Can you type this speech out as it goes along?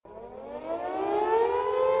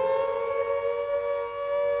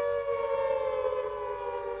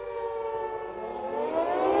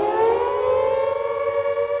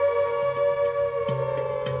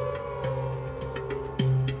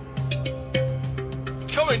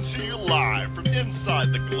Coming to you live from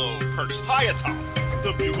inside the globe, perched high atop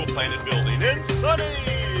the Bugle Planet building in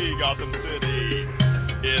sunny Gotham City.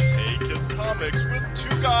 It's Hey Kids Comics with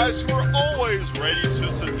two guys who are always ready to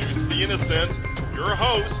seduce the innocent. Your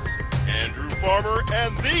hosts, Andrew Farmer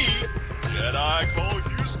and the Jedi Cole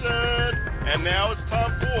Houston. And now it's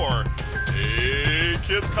time for Hey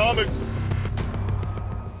Kids Comics.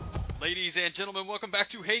 Ladies and gentlemen, welcome back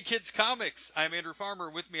to Hey Kids Comics. I'm Andrew Farmer.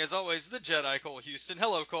 With me, as always, the Jedi Cole Houston.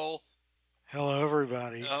 Hello, Cole. Hello,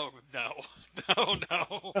 everybody. Oh, no.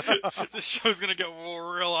 No. This show's going to get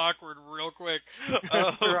real awkward real quick.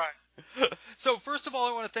 That's right. So, first of all,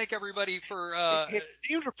 I want to thank everybody for... It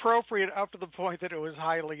seemed appropriate up to the point that it was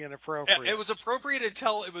highly inappropriate. It was appropriate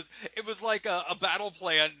until it was like a battle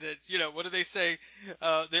plan that, you know, what do they say?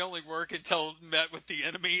 They only work until met with the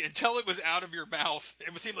enemy. Until it was out of your mouth.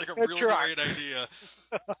 It seemed like a That's real right. great idea.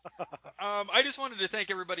 I just wanted to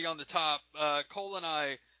thank everybody on the top. Cole and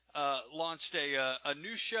I launched a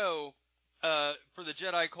new show for the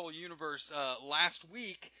Jedi Cole universe last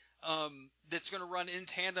week that's going to run in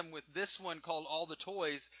tandem with this one called All the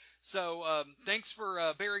Toys. So thanks for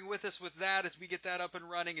bearing with us with that as we get that up and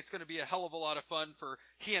running. It's going to be a hell of a lot of fun for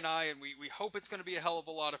he and I, and we hope it's going to be a hell of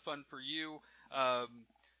a lot of fun for you.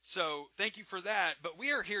 So thank you for that. But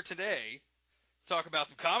we are here today to talk about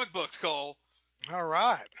some comic books, Cole. All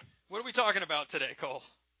right. What are we talking about today, Cole?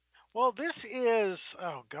 Well, this is,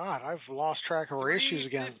 oh, God, I've lost track of our issues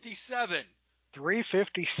again. 357.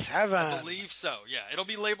 357. I believe so, yeah. It'll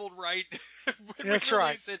be labeled right when That's we right.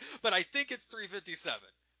 release it, but I think it's 357.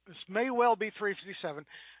 This may well be 357.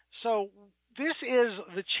 So this is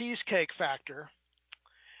the Cheesecake Factor.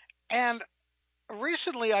 And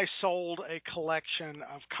recently I sold a collection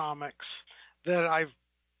of comics that I've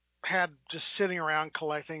had just sitting around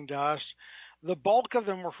collecting dust. The bulk of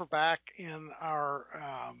them were for back in our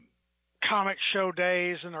comic show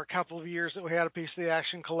days and our couple of years that we had a piece of the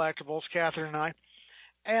Action Collectibles, Catherine and I.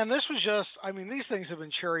 And this was just, I mean, these things have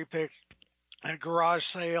been cherry-picked at garage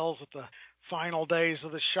sales, at the final days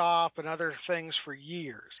of the shop, and other things for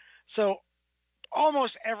years. So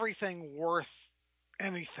almost everything worth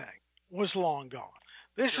anything was long gone.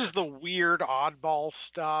 This is the weird oddball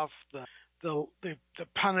stuff, the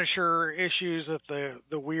Punisher issues of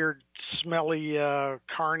the weird smelly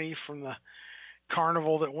carny from the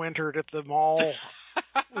carnival that wintered at the mall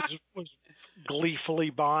was gleefully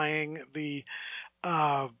buying the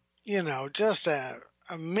just a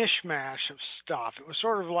mishmash of stuff. It was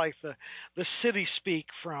sort of like the city speak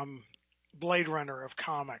from Blade Runner of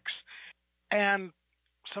comics. And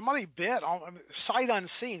somebody bid, sight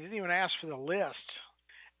unseen, didn't even ask for the list.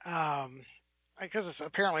 Because it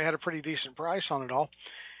apparently had a pretty decent price on it all.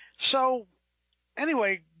 So,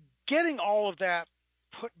 anyway, getting all of that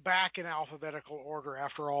put back in alphabetical order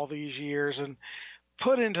after all these years and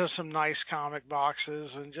put into some nice comic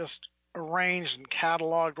boxes and just arranged and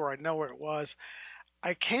cataloged where I know where it was,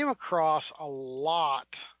 I came across a lot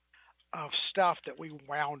of stuff that we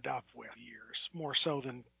wound up with years, more so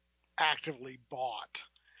than actively bought.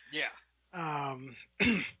 Yeah.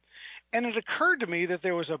 And it occurred to me that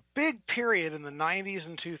there was a big period in the 90s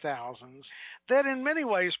and 2000s that in many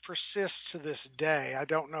ways persists to this day. I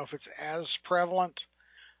don't know if it's as prevalent,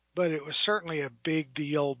 but it was certainly a big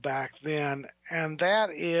deal back then. And that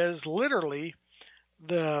is literally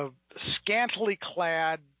the scantily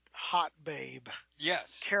clad hot babe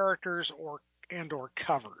characters or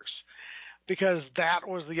covers. Because that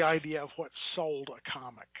was the idea of what sold a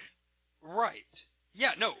comic. Right.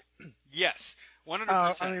 Yeah, no. Yes.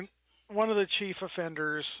 100%. One of the chief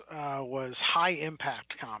offenders was High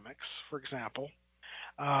Impact Comics, for example.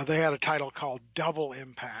 They had a title called Double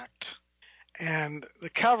Impact. And the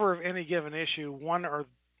cover of any given issue, one or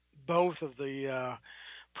both of the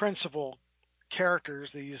principal characters,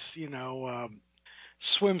 these,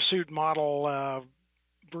 swimsuit model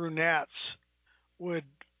brunettes, would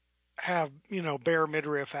have, bare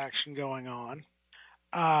midriff action going on.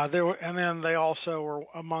 And then they also were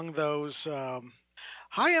among those...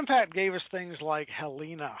 High Impact gave us things like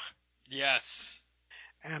Helena. Yes.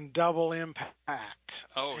 And Double Impact.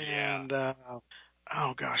 Oh, yeah. And,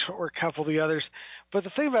 what were a couple of the others? But the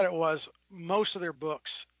thing about it was, most of their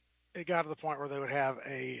books, it got to the point where they would have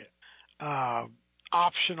a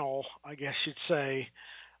optional, I guess you'd say,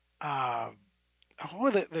 what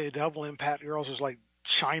were the Double Impact girls? It was like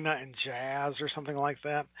China and Jazz or something like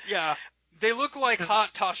that. Yeah. They look like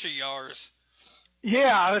hot Tasha Yars.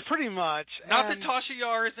 Yeah, pretty much. Not that Tasha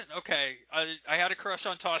Yar isn't okay. I had a crush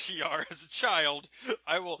on Tasha Yar as a child.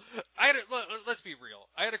 Let's be real.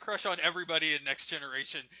 I had a crush on everybody in Next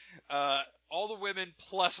Generation. All the women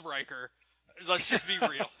plus Riker. Let's just be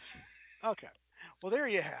real. Okay. Well, there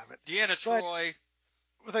you have it. Deanna Troi.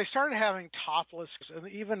 But they started having topless, and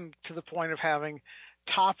even to the point of having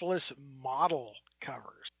topless model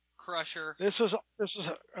covers. Crusher. This was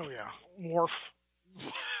Morph.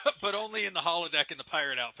 But only in the holodeck in the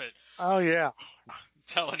pirate outfit. Oh yeah. I'm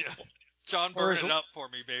telling you. John burned it up for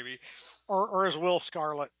me, baby. Or as Will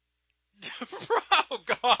Scarlet. Oh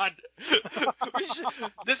God!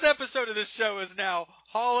 This episode of this show is now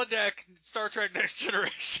holodeck Star Trek Next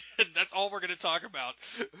Generation. That's all we're going to talk about.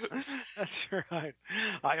 That's right.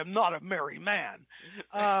 I am not a merry man.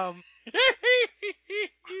 Damn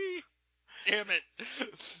it!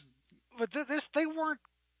 But they weren't.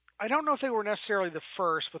 I don't know if they were necessarily the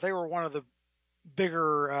first, but they were one of the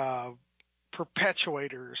bigger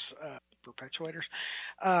perpetuators.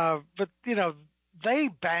 But they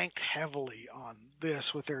banked heavily on this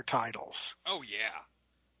with their titles. Oh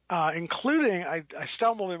yeah. Including, I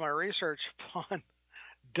stumbled in my research upon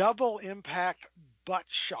double impact butt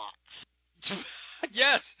shots.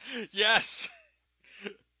 Yes,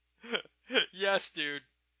 dude.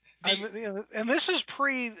 And this is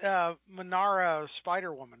pre Manara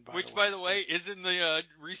Spider Woman, which, by the way, is in the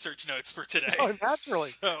research notes for today. Oh, naturally.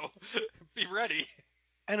 So be ready.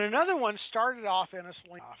 And another one started off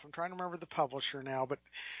innocently. I'm trying to remember the publisher now, but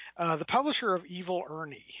the publisher of Evil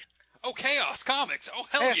Ernie. Oh, Chaos Comics. Oh,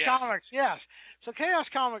 hell Chaos yes. Comics, yes. So Chaos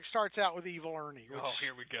Comics starts out with Evil Ernie. Oh,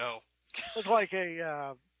 here we go. It's like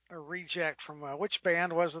a reject from which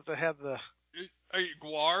band was it that had the? Are you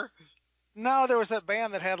Guar? No, there was that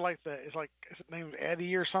band that had is it named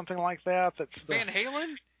Eddie or something like that? That's Van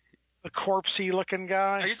Halen. The corpsey looking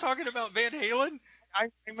guy. Are you talking about Van Halen? I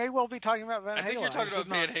may well be talking about Van Halen. I think you're talking about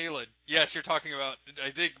Van Halen. Yes, you're talking about.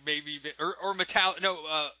 I think maybe or Metallica. No,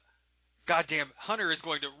 goddamn, Hunter is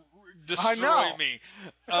going to destroy me.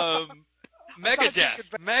 Megadeth.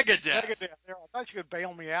 I thought you could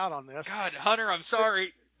bail me out on this. God, Hunter, I'm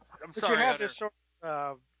sorry. I'm sorry, Hunter. This sort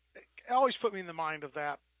of, it always put me in the mind of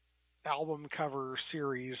that album cover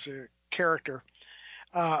series character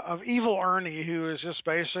of Evil Ernie, who is just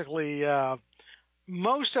basically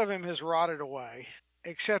most of him has rotted away,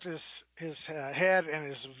 except his head and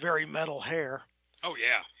his very metal hair. Oh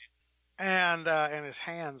yeah, and his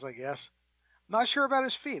hands, I guess. Not sure about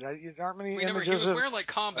his feet. There aren't many images. He was wearing like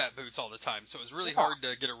combat boots all the time, so it was really hard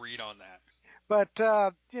to get a read on that. But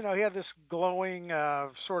he had this glowing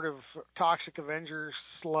sort of Toxic Avenger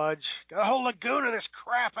sludge, a whole lagoon of this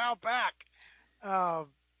crap out back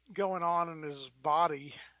going on in his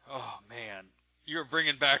body. Oh man, you're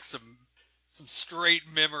bringing back some straight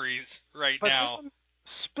memories now.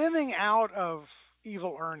 Spinning out of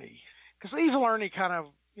Evil Ernie, because Evil Ernie kind of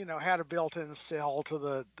had a built-in cell to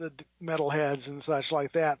the metalheads and such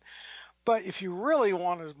like that. But if you really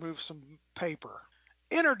want to move some paper,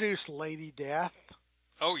 introduce Lady Death.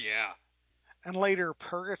 Oh yeah. And later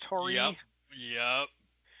Purgatory. Yep.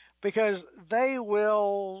 Because they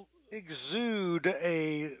will exude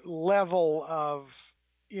a level of,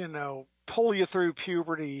 pull you through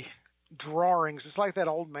puberty drawings. It's like that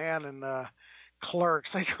old man in Clerks.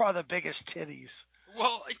 They draw the biggest titties.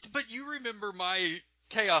 Well, but you remember my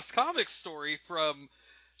Chaos Comics story from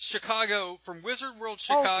Chicago, from Wizard World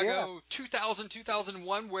Chicago, 2000,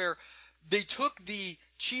 2001, where they took the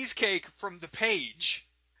cheesecake from the page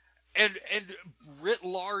and writ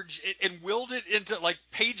large and willed it into like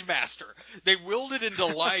Page Master. They willed it into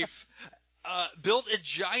life, built a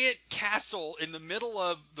giant castle in the middle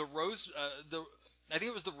of the I think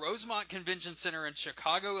it was the Rosemont Convention Center in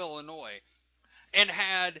Chicago, Illinois, and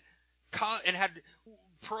had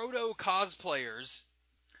proto cosplayers,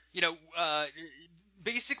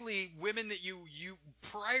 basically women that you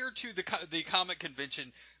prior to the comic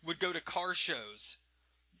convention would go to car shows,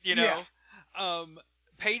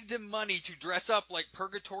 paid them money to dress up like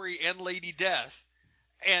Purgatory and Lady Death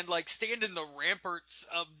and like stand in the ramparts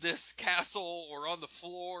of this castle or on the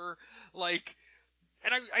floor,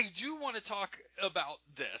 and I do want to talk about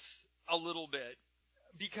this a little bit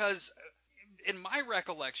because in my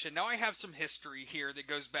recollection, now I have some history here that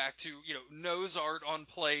goes back to, nose art on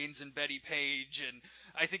planes and Betty Page, and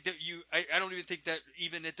I think that I don't even think that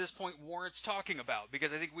even at this point warrants talking about,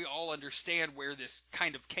 because I think we all understand where this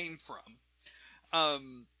kind of came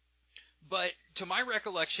from. But to my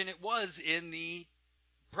recollection, it was in the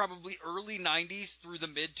probably early 90s through the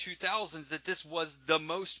mid 2000s that this was the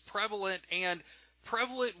most prevalent, and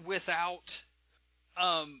prevalent without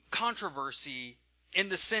controversy in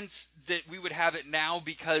the sense that we would have it now,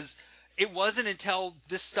 because it wasn't until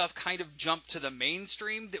this stuff kind of jumped to the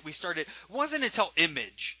mainstream that it wasn't until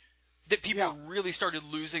Image that people really started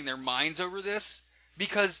losing their minds over this,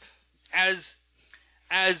 because as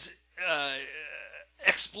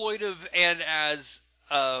exploitive and as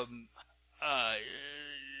um, uh,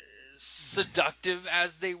 seductive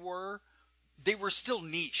as they were still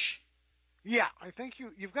niche. Yeah, I think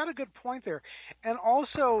you've got a good point there, and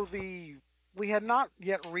also we had not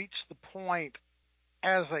yet reached the point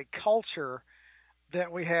as a culture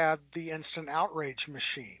that we had the instant outrage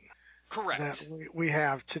machine that Correct. we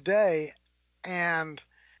have today, and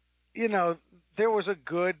there was a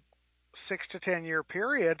good 6 to 10 year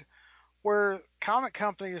period where comic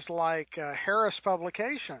companies like Harris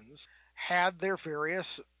Publications had their various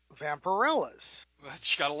Vampirellas.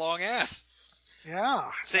 She got a long ass. Yeah,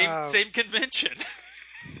 Same convention.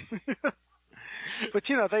 but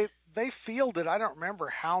they fielded, I don't remember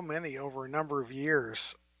how many over a number of years,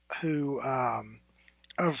 who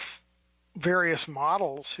of various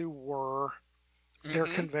models who were their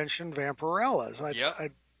Mm-hmm. convention Vampirellas. Yep.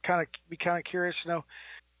 I'd be kind of curious to know.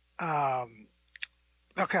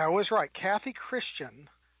 Okay, I was right. Kathy Christian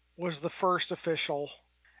was the first official,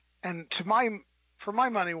 and for my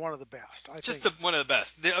money, one of the best. I Just think. one of the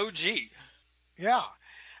best. The OG. Yeah.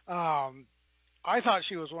 I thought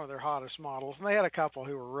she was one of their hottest models, and they had a couple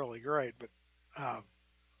who were really great, but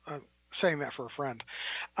I'm saying that for a friend.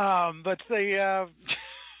 But yeah,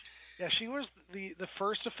 she was the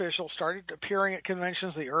first official, started appearing at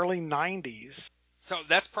conventions in the early 90s. So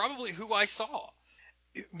that's probably who I saw.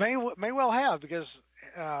 May well have, because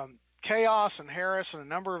Chaos and Harris and a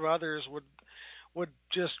number of others would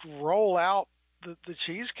just roll out the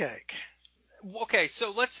cheesecake. Okay,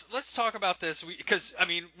 so let's talk about this because I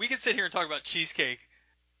mean we could sit here and talk about cheesecake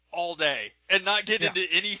all day and not get Yeah. into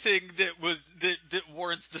anything that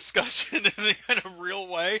warrants discussion in any kind of real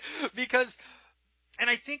way because and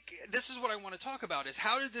I think this is what I want to talk about is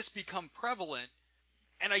how did this become prevalent,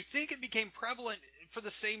 and I think it became prevalent for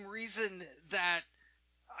the same reason that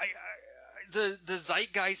the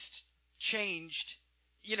zeitgeist changed.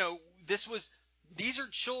 You know, these are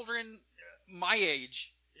children my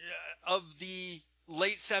age of the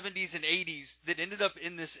late 70s and 80s that ended up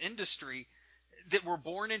in this industry that were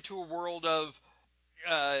born into a world of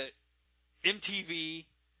uh, MTV,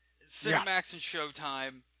 Yeah. Cinemax, and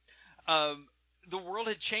Showtime. Um, the world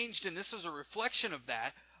had changed, and this was a reflection of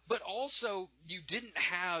that. But also, you didn't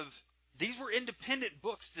have these were independent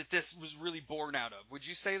books that this was really born out of. Would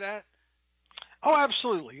you say that? Oh,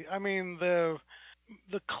 absolutely. I mean, the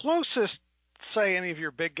closest, say, any of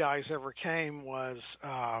your big guys ever came was,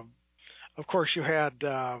 of course, you had,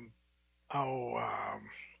 oh,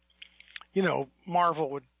 Marvel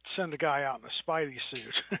would send a guy out in a Spidey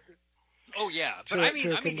suit Oh yeah, but to a I mean,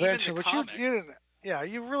 even the convention, but you comics. didn't, yeah,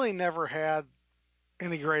 you really never had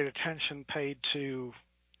any great attention paid to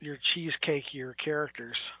your cheesecakier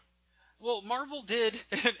characters. Well, Marvel did,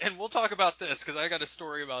 and we'll talk about this because I got a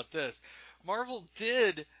story about this. Marvel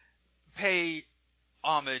did pay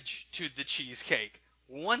homage to the cheesecake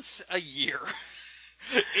once a year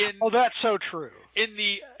in Oh, that's so true.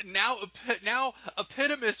 the now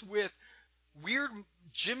eponymous with weird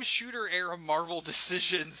Jim Shooter era Marvel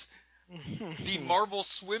decisions, the Marvel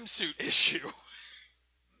swimsuit issue.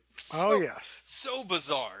 Oh, so yes. so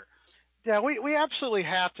bizarre. Yeah, we absolutely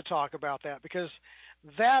have to talk about that, because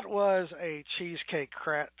that was a cheesecake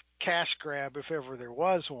cash grab if ever there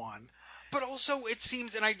was one. But also, it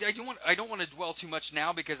seems, and I don't want to dwell too much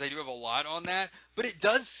now because I do have a lot on that. But it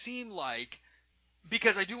does seem like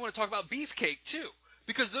because I do want to talk about beefcake too,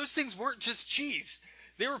 because those things weren't just cheese;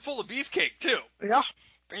 they were full of beefcake too. Yeah,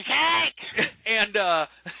 cheesecake. and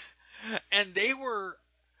and they were.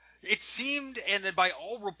 It seemed, and then by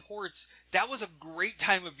all reports, that was a great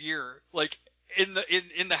time of year, like in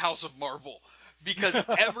the House of Marvel, because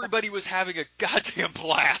everybody was having a goddamn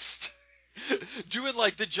blast. Doing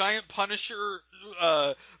like the giant Punisher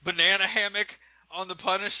banana hammock on the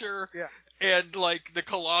Punisher, Yeah. and like the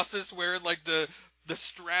Colossus wearing like the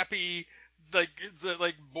strappy like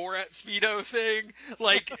Borat Speedo thing.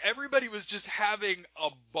 Like everybody was just having a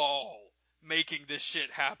ball making this shit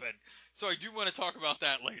happen. So I do want to talk about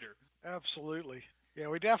that later. Absolutely. Yeah,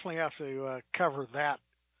 we definitely have to cover that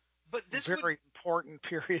But this would very important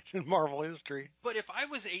period in Marvel history. But if I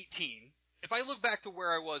was 18, if I look back to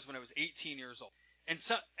where I was when I was 18 years old,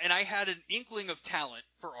 and I had an inkling of talent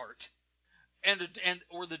for art,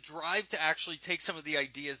 or the drive to actually take some of the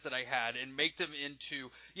ideas that I had and make them into,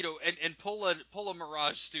 and pull a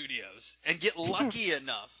Mirage Studios and get lucky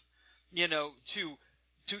enough,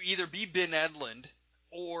 to either be Ben Edlund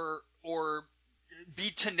or be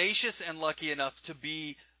tenacious and lucky enough to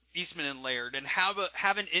be Eastman and Laird and have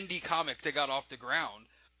an indie comic that got off the ground.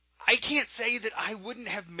 I can't say that I wouldn't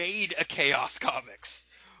have made a Chaos Comics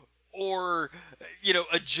or,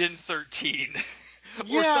 a Gen 13 or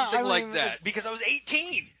Yeah, something I like mean, that because I was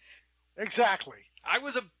 18. exactly. I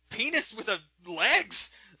was a penis with a legs.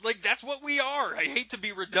 Like, that's what we are. I hate to be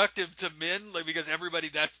reductive to men, like, because everybody,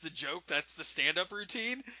 that's the joke, that's the stand-up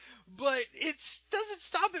routine, but it doesn't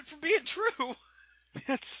stop it from being true.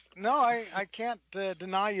 No, I can't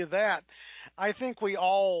deny you that. I think we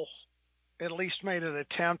all at least made an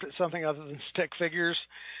attempt at something other than stick figures.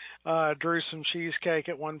 Drew some cheesecake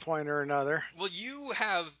at one point or another. Well, you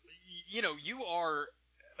have, you are,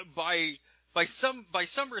 by some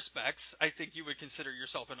respects, I think you would consider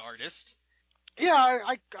yourself an artist. Yeah,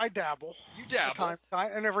 I dabble. You dabble.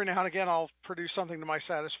 And every now and again I'll produce something to my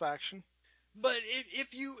satisfaction. But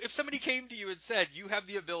if somebody came to you and said you have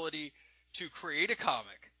the ability to create a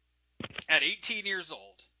comic at 18 years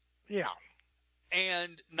old, Yeah.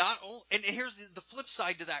 and here's the flip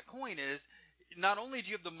side to that coin is, not only do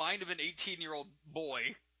you have the mind of an 18-year-old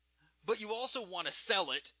boy, but you also want to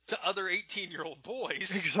sell it to other 18-year-old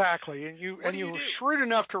boys. Exactly. And you were shrewd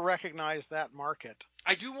enough to recognize that market.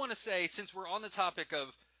 I do want to say, since we're on the topic of,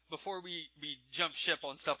 before we jump ship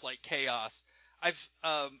on stuff like Chaos,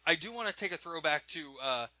 I do want to take a throwback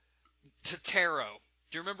to Tarot.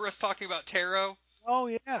 Do you remember us talking about Tarot? Oh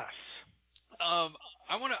yes. I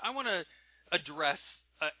want to address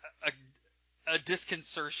a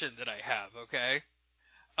disconcertion that I have. Okay.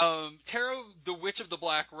 Tarot, the Witch of the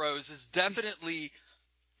Black Rose, is definitely,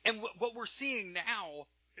 and what we're seeing now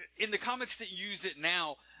in the comics that use it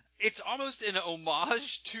now, it's almost an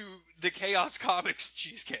homage to the Chaos Comics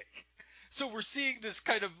Cheesecake. So we're seeing this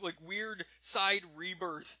kind of like weird side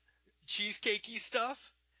rebirth cheesecakey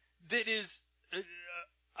stuff that is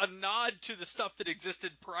a nod to the stuff that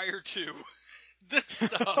existed prior to this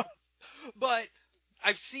stuff. But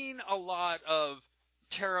I've seen a lot of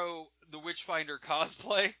Tarot the Witchfinder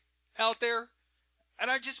cosplay out there,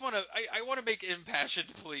 and I just want to I want to make an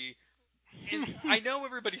impassioned plea. I know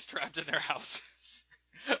everybody's trapped in their houses.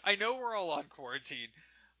 I know we're all on quarantine,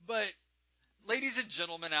 but ladies and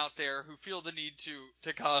gentlemen out there who feel the need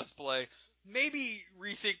to cosplay, maybe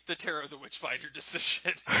rethink the Tarot the Witchfinder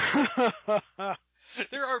decision.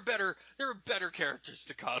 There are better characters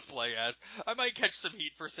to cosplay as. I might catch some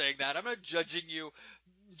heat for saying that. I'm not judging you.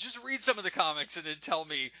 Just read some of the comics and then tell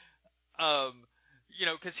me,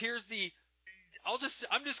 because here's I'm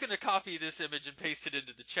just gonna copy this image and paste it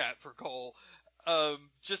into the chat for Cole,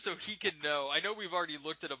 just so he can know. I know we've already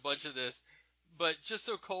looked at a bunch of this, but just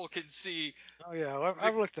so Cole can see. Oh yeah,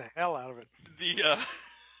 I've looked the hell out of it.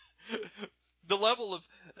 The level of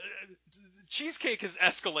cheesecake has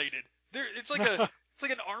escalated. It's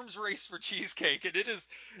like an arms race for cheesecake, and it is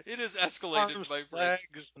escalated. Arms, my legs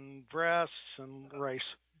and breasts and race.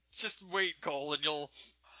 Just wait, Cole, and you'll.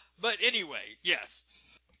 But anyway, yes.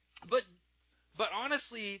 But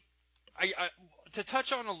honestly, I to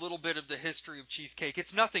touch on a little bit of the history of cheesecake,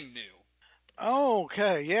 it's nothing new.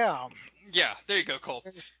 Okay, yeah. Yeah, there you go, Cole.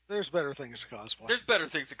 There's better things to cosplay. There's better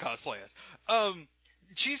things to cosplay as.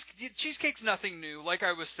 Cheesecake's nothing new. Like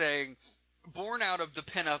I was saying, born out of the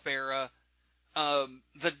pinup era,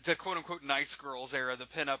 the quote unquote nice girls era, the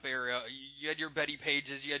pinup era. You had your Betty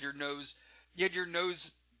Pages, you had your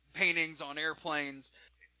nose paintings on airplanes.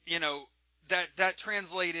 That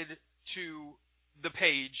translated to the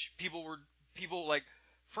page. People like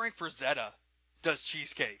Frank Frazetta does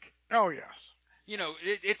cheesecake. Oh yes.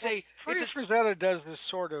 Frank Frazetta does this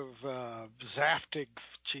sort of Zaftig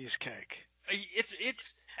cheesecake.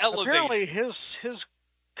 It's elevated. Apparently his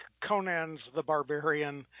Conan's the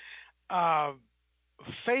Barbarian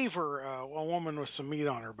favor a woman with some meat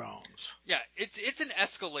on her bones. Yeah, it's an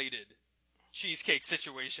escalated cheesecake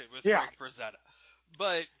situation with Frank Frazetta,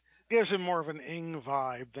 but gives him more of an Ing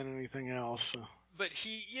vibe than anything else. But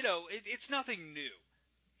he, it's nothing new.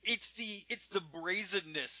 It's the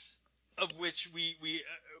brazenness of which we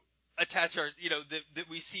attach our, that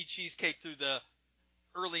we see cheesecake through the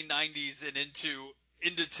early 90s and into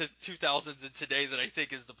 2000s and today that I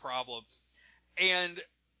think is the problem. And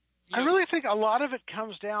I really think a lot of it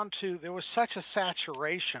comes down to there was such a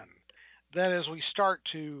saturation that as we start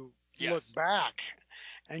to look back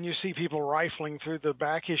and you see people rifling through the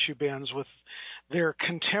back issue bins with their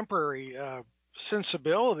contemporary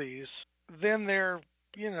sensibilities, then they're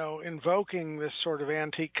invoking this sort of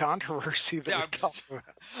antique controversy that we talked about.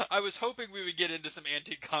 I was hoping we would get into some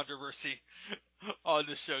antique controversy on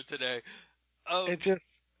the show today. It just,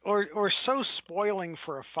 or so spoiling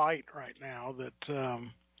for a fight right now that,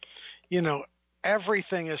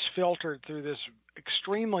 everything is filtered through this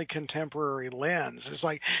extremely contemporary lens. It's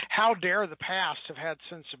like, how dare the past have had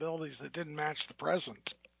sensibilities that didn't match the present?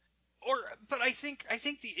 But I think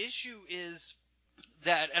the issue is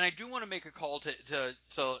that, and I do want to make a call to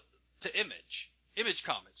Image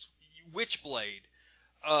Comics, Witchblade,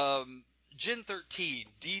 Gen 13,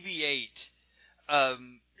 DV8,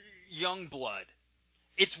 Youngblood.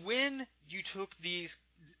 It's when you took the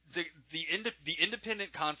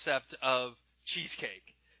independent concept of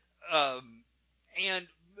Cheesecake, and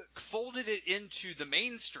folded it into the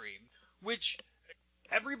mainstream, which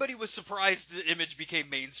everybody was surprised that Image became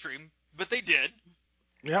mainstream, but they did.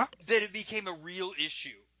 Yeah. That it became a real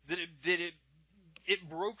issue. That it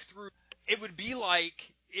broke through. It would be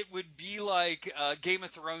like Game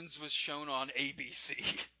of Thrones was shown on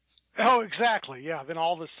ABC. Oh, exactly. Yeah. Then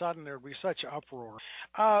all of a sudden there'd be such uproar.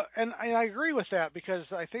 And I agree with that because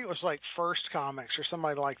I think it was like First Comics or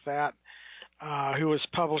somebody like that who was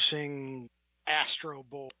publishing Astro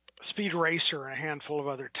Boy, Speed Racer, and a handful of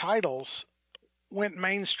other titles went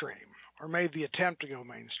mainstream or made the attempt to go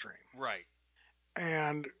mainstream. Right.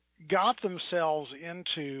 And got themselves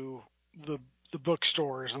into the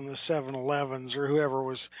bookstores and the 7-Elevens or whoever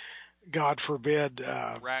was, God forbid,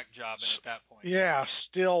 rack jobbing at that point. Yeah,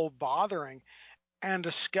 still bothering, and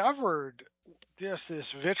discovered this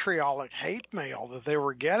vitriolic hate mail that they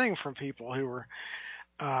were getting from people who were,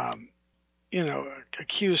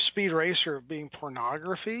 accused Speed Racer of being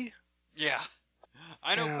pornography. Yeah.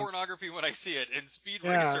 I know pornography when I see it, and Speed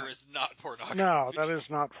Yeah, Racer is not pornography. No, that is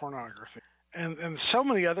not pornography. And so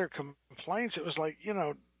many other complaints. It was like,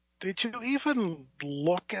 did you even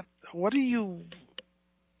look at what are you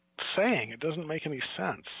saying? It doesn't make any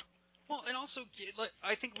sense. Well, and also,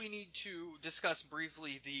 I think we need to discuss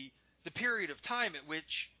briefly the period of time at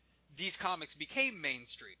which these comics became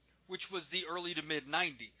mainstream, which was the early to mid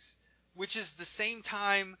 90s, which is the same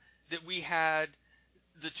time that we had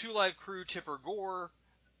the Two Live Crew, Tipper Gore,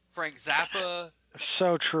 Frank Zappa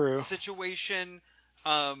so true situation,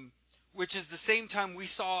 which is the same time we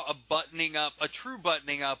saw a true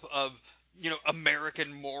buttoning up of,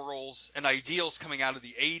 American morals and ideals coming out of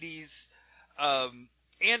the 80s.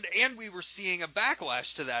 And we were seeing a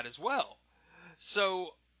backlash to that as well.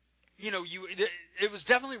 So, it was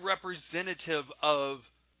definitely representative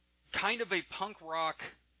of kind of a punk rock,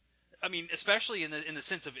 I mean, especially in the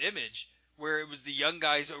sense of Image, where it was the young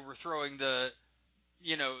guys overthrowing the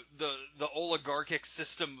oligarchic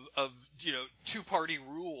system of, two-party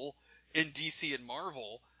rule in DC and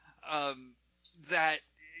Marvel, that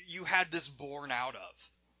you had this born out of.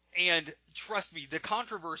 And trust me, the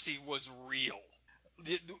controversy was real.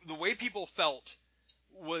 The way people felt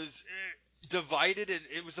was divided, and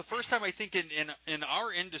it was the first time I think in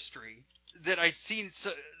our industry that I'd seen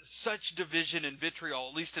such division and vitriol,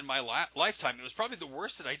 at least in my lifetime. It was probably the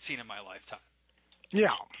worst that I'd seen in my lifetime.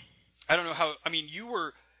 Yeah. I don't know how. I mean, you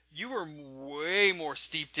were way more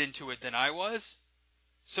steeped into it than I was,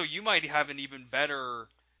 so you might have an even better.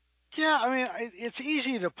 Yeah, I mean, it's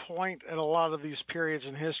easy to point at a lot of these periods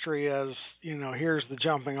in history as, here's the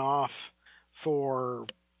jumping off for,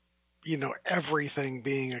 everything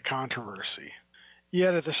being a controversy.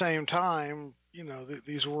 Yet at the same time,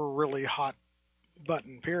 these were really hot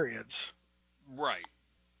button periods. Right.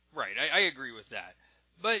 I agree with that.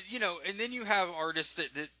 But, and then you have artists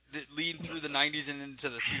that lead through the 90s and into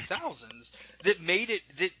the 2000s that made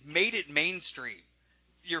it mainstream.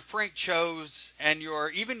 Your Frank Cho's and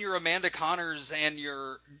your Amanda Connors and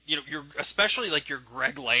your especially like your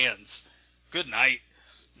Greg Lands. Good night.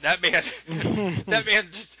 That man that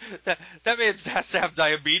man has to have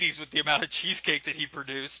diabetes with the amount of cheesecake that he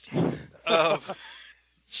produced.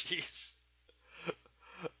 Jeez.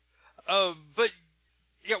 But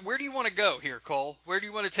yeah, where do you want to go here, Cole? Where do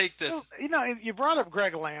you want to take this? Well, you brought up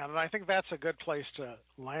Greg Land, and I think that's a good place to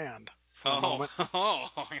land for a moment.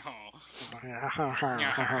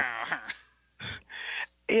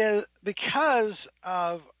 Is because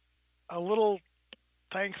of a little,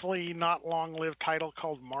 thankfully not long-lived title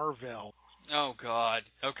called Marvel. Oh, God.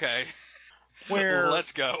 Okay. Where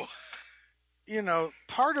let's go.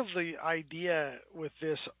 Part of the idea with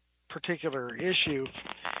this particular issue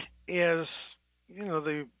is,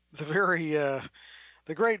 the very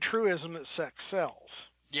the great truism that sex sells.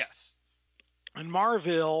 Yes. In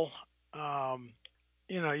Marvel,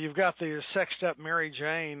 you've got the sexed up Mary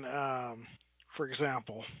Jane, for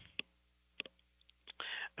example.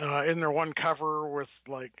 Isn't there one cover with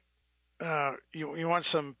like you want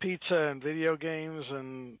some pizza and video games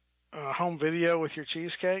and home video with your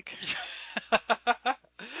cheesecake?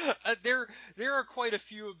 There are quite a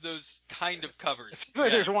few of those kind of covers.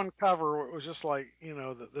 There's one cover where it was just like,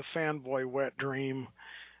 the fanboy wet dream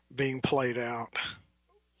being played out.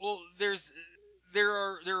 Well, there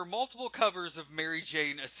are multiple covers of Mary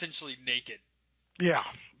Jane essentially naked. Yeah,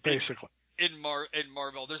 basically. In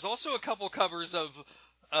Marvel. There's also a couple covers of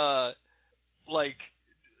like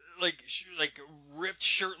ripped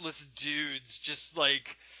shirtless dudes just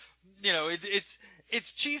like It's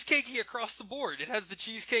cheesecakey across the board. It has the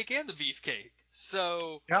cheesecake and the beefcake.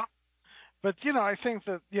 So Yeah. But, I think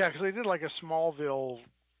that, because they did like a Smallville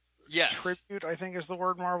yes. tribute, I think is the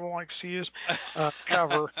word Marvel likes to use,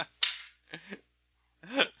 cover.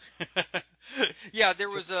 Yeah, there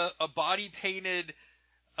was a body painted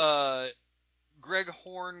Greg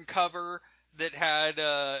Horn cover that had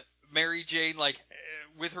Mary Jane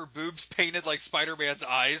with her boobs painted like Spider-Man's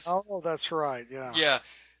eyes. Oh, that's right, yeah. Yeah.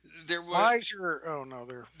 There was Why is your... Oh, no,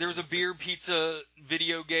 there was a beer pizza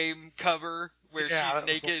video game cover where she's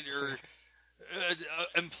naked or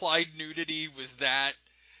implied nudity with that.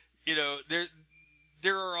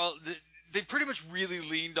 There are all they pretty much really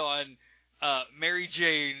leaned on Mary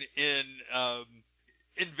Jane in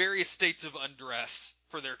various states of undress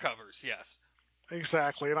for their covers. Yes,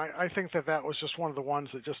 exactly, and I think that was just one of the ones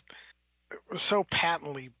that just was so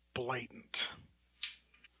patently blatant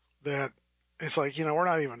that it's like we're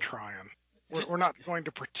not even trying. We're not going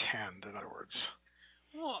to pretend. In other words,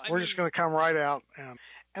 we're just going to come right out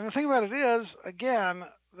and the thing about it is, again,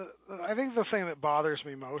 I think the thing that bothers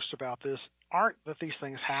me most about this aren't that these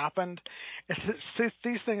things happened. It's that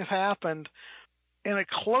these things happened in a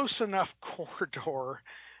close enough corridor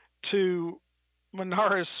to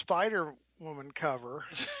Manara's Spider-Woman cover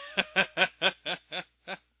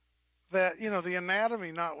that, the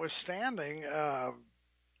anatomy notwithstanding,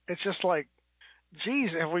 it's just like,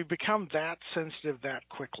 geez, have we become that sensitive that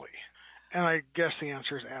quickly? And I guess the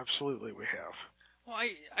answer is absolutely we have. Well,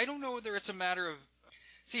 I don't know whether it's a matter of...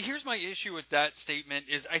 See, here's my issue with that statement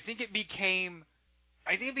is I think it became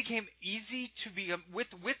easy to be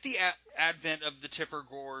with the advent of the Tipper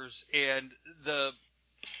Gores and the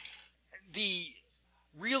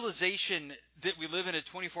realization that we live in a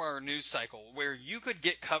 24-hour news cycle where you could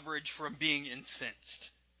get coverage from being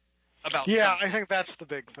incensed about something. Yeah, I think that's the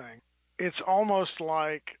big thing. It's almost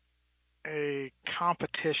like a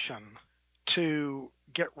competition to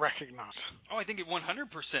get recognized. Oh, I think it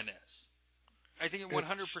 100% is. I think it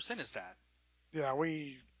 100% is that. Yeah,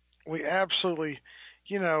 we absolutely,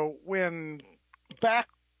 when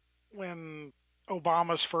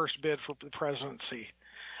Obama's first bid for the presidency,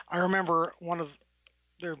 I remember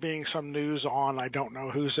there being some news on, I don't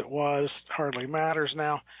know whose it was, hardly matters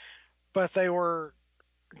now, but they were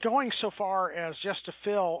going so far as just to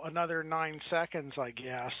fill another 9 seconds, I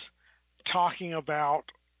guess, talking about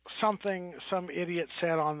something some idiot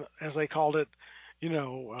said on, as they called it,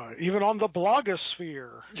 even on the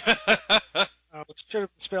blogosphere. It should have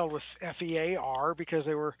been spelled with F-E-A-R because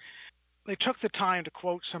they took the time to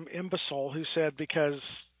quote some imbecile who said because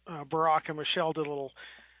Barack and Michelle did a little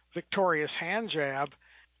victorious hand jab,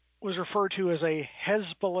 was referred to as a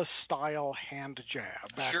Hezbollah-style hand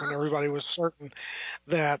jab back when everybody was certain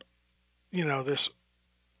that, this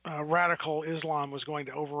radical Islam was going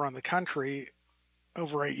to overrun the country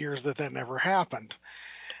over 8 years that never happened.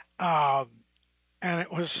 And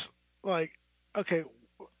it was like, okay,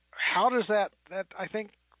 how does that I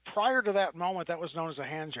think prior to that moment that was known as a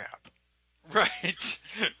hand jab. Right.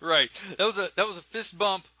 That was a fist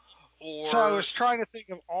bump. So I was trying to think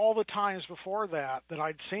of all the times before that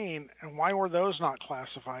I'd seen, and why were those not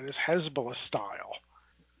classified as Hezbollah style?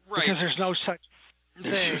 Right. Because there's no such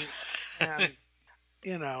thing.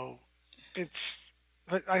 And,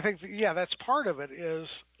 but I think, that's part of it is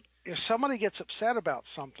if somebody gets upset about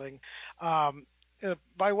something,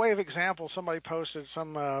 by way of example, somebody posted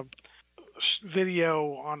some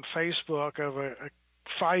video on Facebook of a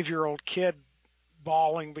 5-year-old kid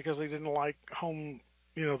bawling because they didn't like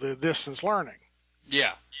the distance learning.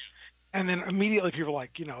 Yeah. And then immediately people are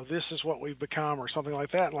like, this is what we've become or something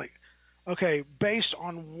like that. Like, okay, based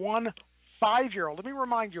on one 5-year-old, let me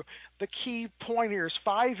remind you, the key point here is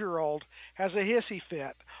 5-year-old has a hissy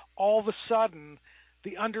fit. All of a sudden,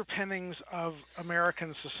 the underpinnings of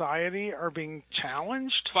American society are being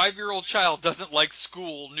challenged. 5-year-old child doesn't like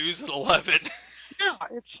school, news at 11. Yeah,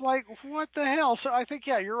 it's like, what the hell? So I think,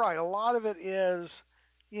 you're right. A lot of it is,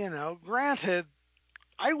 granted,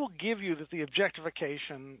 I will give you that the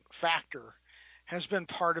objectification factor has been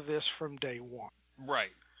part of this from day one. Right.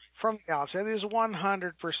 From the outset, it is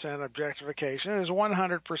 100% objectification. It is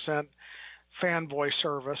 100% fanboy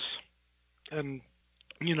service and,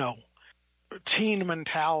 teen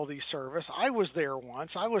mentality service. I was there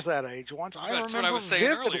once. I was that age once. That's what I was saying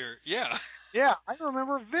earlier. Yeah. Yeah, I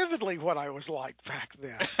remember vividly what I was like back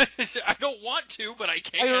then. I don't want to, but I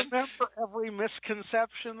can. I remember every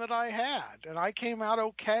misconception that I had, and I came out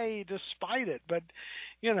okay despite it. But,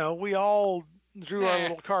 we all drew our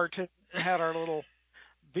little cartoon, had our little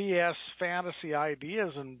BS fantasy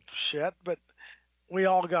ideas and shit, but we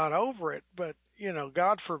all got over it. But,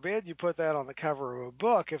 God forbid you put that on the cover of a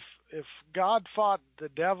book. If God fought the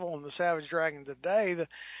devil and the savage dragon today,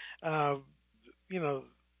 you know,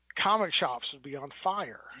 comic shops would be on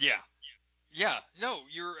fire. Yeah. Yeah. No,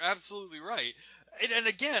 you're absolutely right. And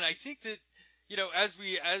again, I think that, as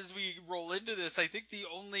we roll into this, I think the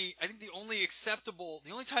only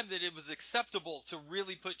time that it was acceptable to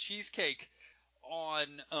really put Cheesecake on,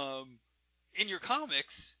 in your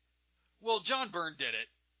comics, well, John Byrne did it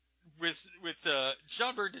with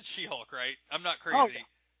John Byrne did She-Hulk, right? I'm not Oh crazy. yeah.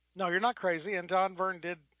 No, you're not crazy. And John Byrne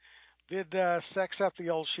did sex up the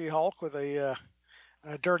old She-Hulk with a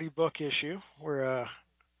dirty book issue where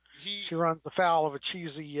she runs afoul of a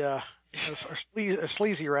cheesy, a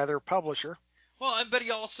sleazy rather publisher. Well, but he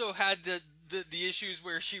also had the issues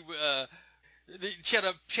where she had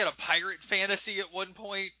a pirate fantasy at one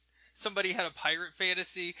point. Somebody had a pirate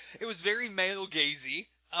fantasy. It was very male gazy.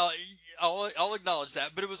 I'll acknowledge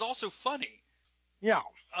that, but it was also funny. Yeah.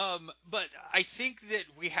 But I think that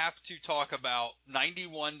we have to talk about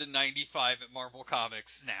 91 to 95 at Marvel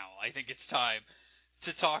Comics now. I think it's time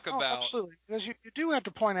to talk about. Absolutely. Because you do have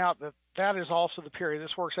to point out that is also the period.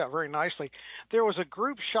 This works out very nicely. There was a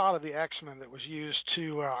group shot of the X-Men that was used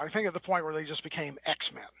to, I think, at the point where they just became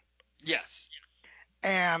X-Men. Yes.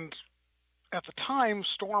 And at the time,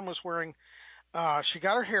 Storm was wearing, she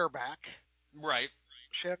got her hair back. Right.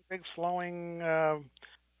 She had big flowing,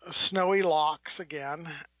 snowy locks again.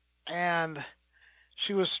 And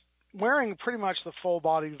she was wearing pretty much the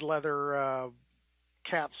full-bodied leather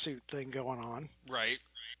cat suit thing going on. Right.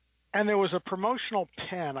 And there was a promotional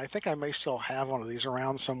pen, I think I may still have one of these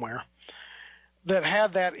around somewhere, that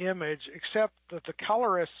had that image, except that the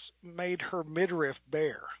colorist made her midriff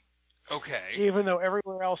bare. Okay. Even though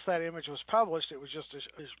everywhere else that image was published, it was just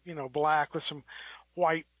black with some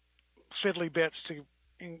white fiddly bits to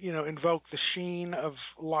invoke the sheen of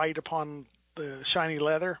light upon the shiny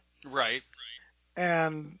leather. Right.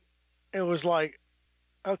 And it was like,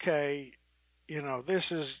 okay, this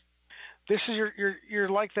is you're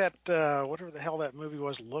like that whatever the hell that movie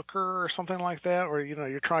was, Looker or something like that, where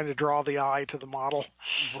you're trying to draw the eye to the model,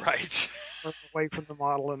 right, or away from the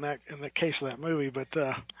model in the case of that movie. But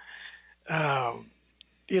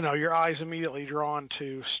your eyes immediately drawn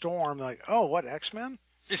to Storm, like, oh, what, X-Men?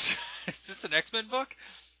 Is this an X-Men book?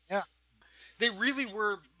 Yeah, they really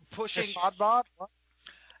were pushing. What?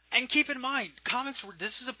 And keep in mind,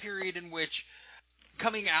 this is a period in which,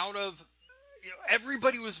 coming out of,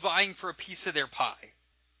 everybody was vying for a piece of their pie.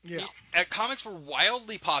 Yeah. Comics were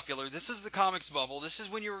wildly popular. This is the comics bubble. This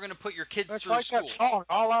is when you were going to put your kids That's through like school. That song,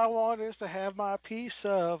 all I want is to have my piece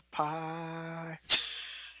of pie.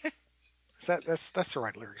 That's the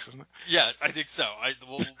right lyrics, isn't it? Yeah, I think so.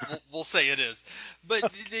 We'll say it is.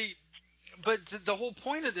 But the whole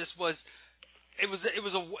point of this was it was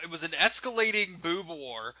an escalating boob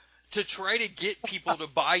war to try to get people to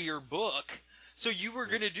buy your book. So you were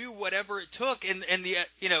going to do whatever it took, and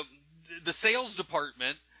the sales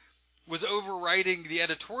department was overriding the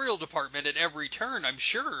editorial department at every turn, I'm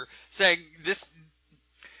sure, saying this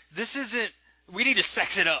isn't, we need to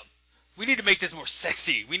sex it up. We need to make this more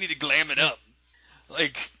sexy. We need to glam it up.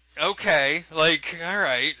 Like, okay, like, all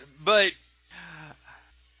right, but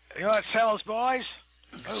you know what sells, boys?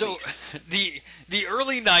 So the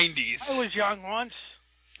early 90s. I was young once.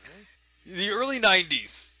 The early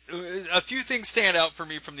 90s. A few things stand out for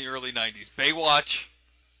me from the early 90s. Baywatch.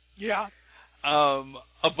 Yeah.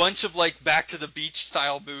 A bunch of like Back to the Beach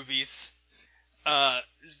style movies.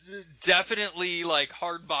 Definitely like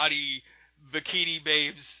hard body bikini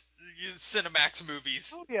babes Cinemax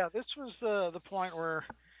movies. Oh yeah, this was the point where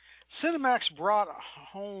Cinemax brought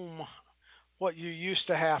home what you used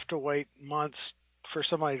to have to wait months for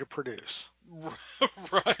somebody to produce.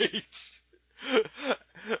 Right.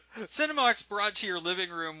 Cinemax brought to your living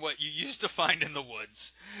room what you used to find in the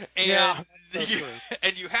woods. And yeah,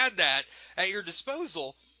 and you had that at your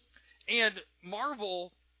disposal. And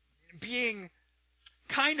Marvel, being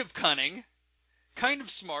kind of cunning, kind of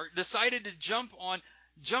smart, decided to jump on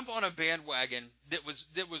a bandwagon that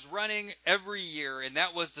was running every year, and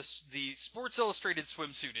that was the Sports Illustrated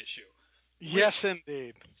swimsuit issue. Yes,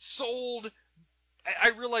 indeed. Sold. I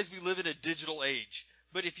realize we live in a digital age,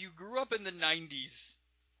 but if you grew up in the 90s,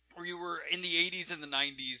 or you were in the 80s and the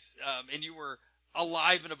 90s, and you were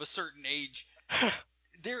alive and of a certain age,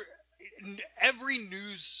 every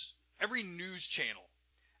news channel,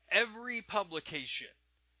 every publication,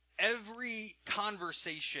 every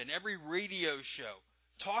conversation, every radio show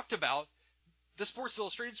talked about the Sports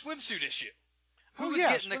Illustrated swimsuit issue. Who was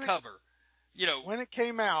getting the cover? When it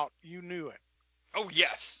came out, you knew it. Oh,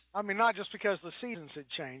 yes. I mean, not just because the seasons had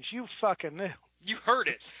changed. You fucking knew. You heard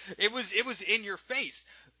it. It was in your face.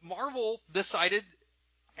 Marvel decided,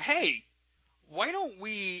 hey, why don't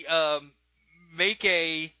we make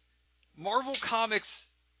a Marvel Comics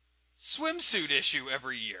swimsuit issue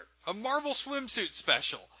every year, a Marvel swimsuit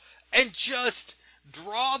special, and just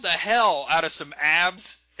draw the hell out of some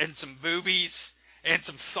abs and some boobies and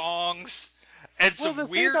some thongs and Well, some the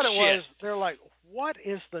thing weird about it shit. was, they're like, what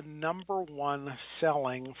is the number one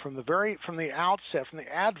selling from the outset, from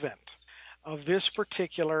the advent of this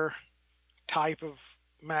particular type of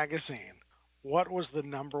magazine? What was the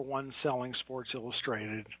number one selling Sports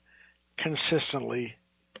Illustrated consistently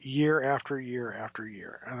year after year after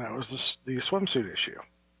year? And that was the swimsuit issue.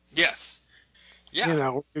 Yes. Yeah. You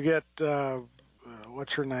know, you get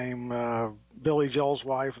what's her name, Billy Joel's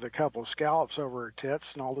wife with a couple of scallops over her tits,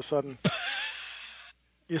 and all of a sudden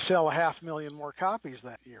you sell 500,000 more copies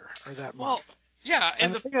that year or that Well, month. yeah,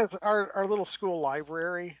 And the thing is, our little school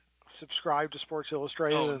library subscribed to Sports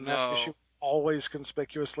Illustrated, Oh, and that issue always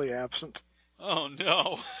conspicuously absent. Oh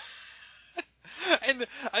no. And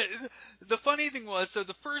the funny thing was, so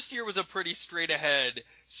the first year was a pretty straight ahead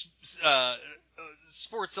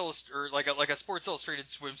Sports Illustrated, or like a Sports Illustrated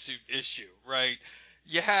swimsuit issue, right?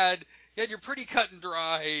 You had your pretty cut and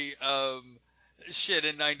dry shit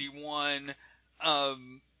in '91,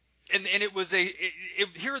 and it was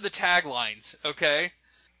here are the taglines, okay?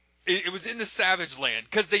 It was in the Savage Land,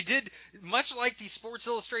 because they did, much like the Sports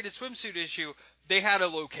Illustrated swimsuit issue, they had a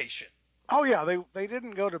location. Oh yeah, they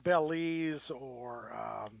didn't go to Belize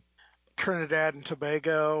or Trinidad and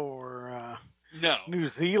Tobago or No. New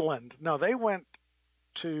Zealand. No, they went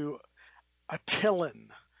to Attilan.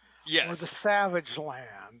 Yes. Or the Savage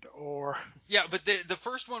Land, or... Yeah, but the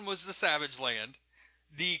first one was the Savage Land.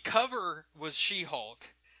 The cover was She-Hulk,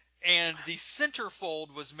 and the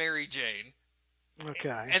centerfold was Mary Jane.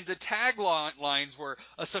 Okay. And the taglines were,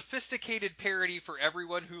 a sophisticated parody for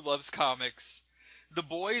everyone who loves comics, the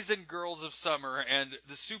boys and girls of summer, and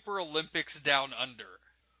the Super Olympics down under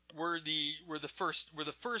were the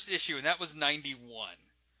first issue, and that was 91.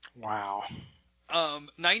 Wow.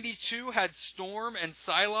 92 had Storm and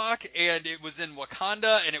Psylocke, and it was in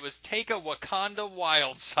Wakanda, and it was Take a Wakanda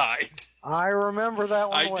Wild Side. I remember that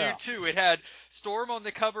one well. I do too. It had Storm on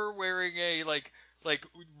the cover wearing a like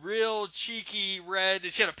real cheeky red,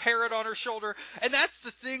 and she had a parrot on her shoulder. And that's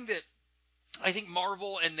the thing that I think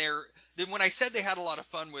Marvel and then when I said they had a lot of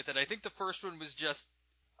fun with it, I think the first one was just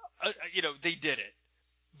they did it.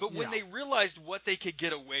 But when they realized what they could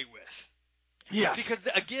get away with. Yes. Because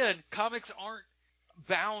again, comics aren't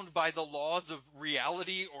bound by the laws of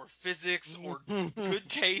reality or physics or good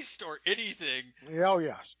taste or anything. Oh,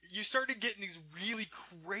 yes. You started getting these really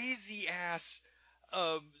crazy ass,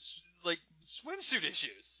 like swimsuit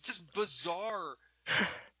issues. Just bizarre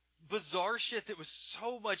shit that was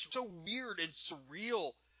so weird and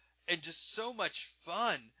surreal and just so much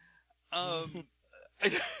fun. I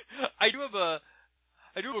do have a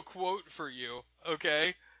quote for you,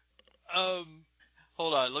 okay?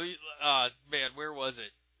 Hold on, let me, man, where was it?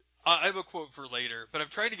 I have a quote for later, but I'm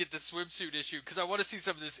trying to get this swimsuit issue because I want to see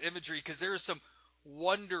some of this imagery, because there is some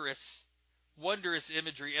wondrous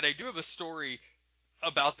imagery, and I do have a story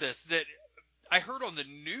about this that I heard on the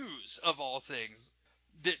news, of all things,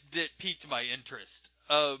 that piqued my interest.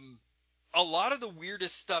 A lot of the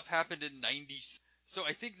weirdest stuff happened in 90. So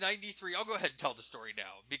I think 93, I'll go ahead and tell the story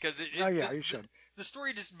now, because you should. The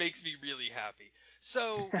story just makes me really happy.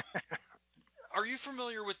 So, are you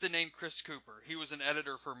familiar with the name Chris Cooper? He was an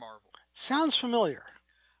editor for Marvel. Sounds familiar.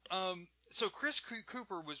 So Chris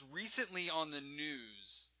Cooper was recently on the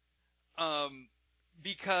news,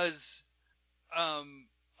 because, a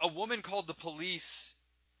woman called the police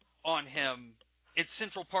on him in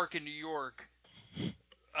Central Park in New York,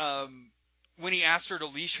 when he asked her to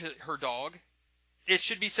leash her dog. It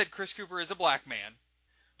should be said Chris Cooper is a black man.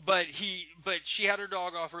 But she had her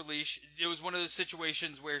dog off her leash. It was one of those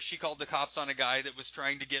situations where she called the cops on a guy that was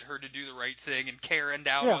trying to get her to do the right thing and Karen'd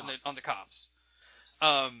out on the cops.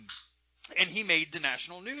 And he made the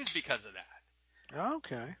national news because of that.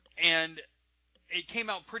 Okay. And it came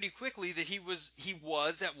out pretty quickly that he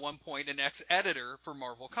was at one point an ex-editor for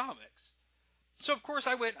Marvel Comics. So of course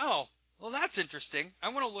I went, oh, well that's interesting. I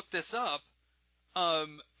want to look this up,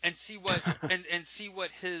 and see what and see what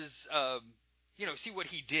his see what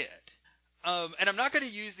he did. And I'm not going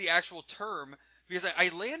to use the actual term, because I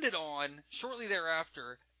landed on, shortly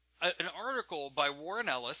thereafter, an article by Warren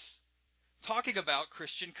Ellis talking about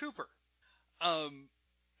Christian Cooper.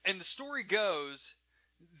 And the story goes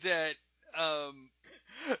that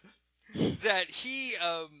that he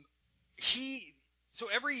so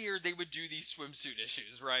every year they would do these swimsuit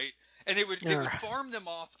issues, right? And they would farm them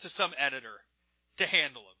off to some editor. to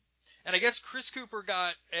handle him. And I guess Christian Cooper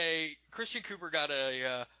got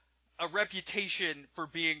a reputation for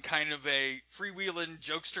being kind of a freewheeling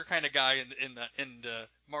jokester kind of guy in the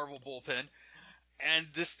Marvel bullpen, and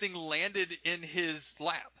this thing landed in his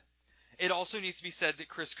lap. It also needs to be said that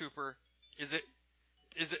Chris Cooper is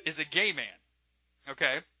a gay man.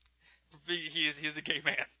 Okay, he is a gay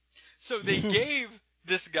man. So they gave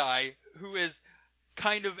this guy, who is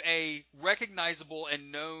kind of a recognizable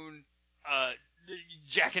and known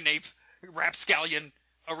jackanape rapscallion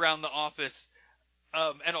around the office,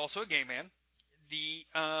 and also a gay man, the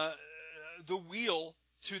wheel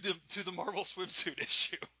to the Marvel swimsuit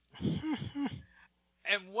issue.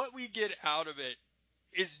 And what we get out of it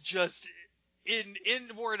is just, in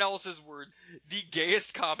Warren Ellis's words, the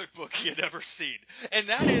gayest comic book he had ever seen. And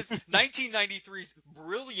that is 1993's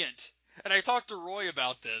brilliant, and I talked to Roy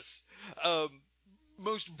about this,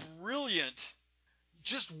 most brilliant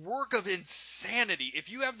just work of insanity.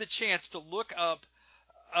 If you have the chance to look up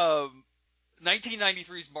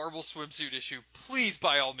 1993's Marvel swimsuit issue, please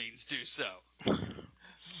by all means do so.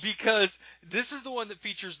 Because this is the one that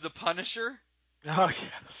features the Punisher. Oh,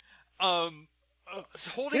 yes.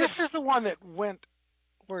 This is the one that went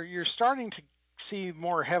where you're starting to see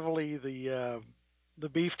more heavily the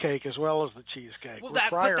beefcake as well as the cheesecake. Well, but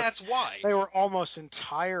that's why they were almost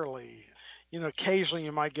entirely. Occasionally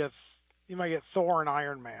you might get Thor and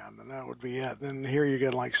Iron Man, and that would be it. Then here you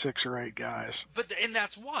get like 6 or 8 guys. And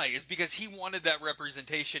that's why, is because he wanted that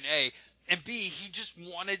representation, A, and B, he just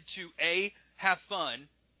wanted to, A, have fun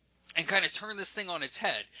and kind of turn this thing on its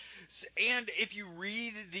head. And if you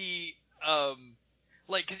read the,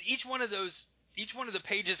 because each one of the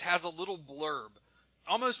pages has a little blurb,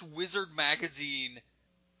 almost Wizard Magazine,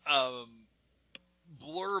 blurb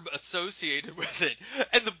associated with it.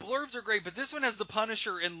 And the blurbs are great, but this one has the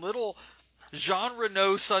Punisher in little Jean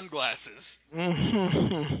Reno sunglasses.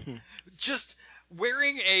 Just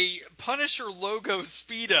wearing a Punisher logo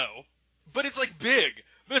Speedo, but it's like big,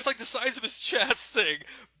 but it's like the size of his chest thing,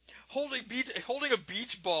 holding a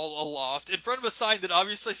beach ball aloft in front of a sign that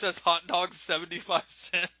obviously says hot dogs 75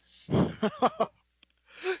 cents.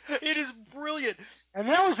 It is brilliant. And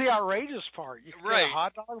that was the outrageous part. You right. Get a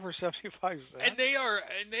hot dog for 75 cents. And they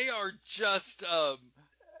are just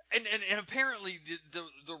and apparently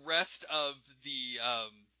the rest of the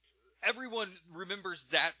everyone remembers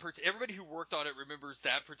that everybody who worked on it remembers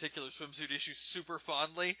that particular swimsuit issue super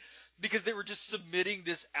fondly, because they were just submitting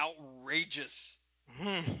this outrageous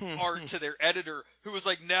art to their editor, who was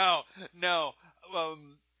like, no,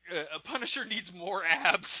 a Punisher needs more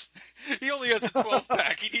abs. He only has a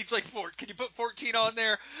 12-pack. He needs like 4. Can you put 14 on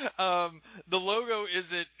there? The logo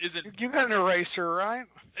isn't. You got an eraser, right?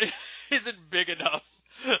 Isn't big enough.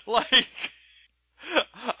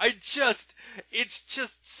 It's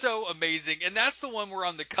just so amazing. And that's the one where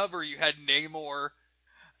on the cover you had Namor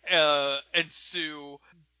and Sue.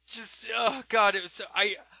 Just, oh God, it was so,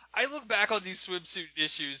 I look back on these swimsuit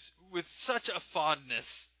issues with such a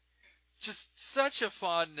fondness. Just such a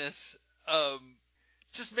fondness.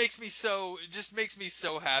 Just makes me so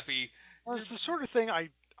happy. Well, it's the sort of thing I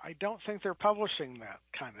don't think they're publishing that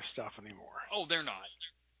kind of stuff anymore. Oh, they're not.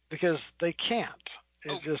 Because they can't.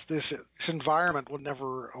 It's just this environment would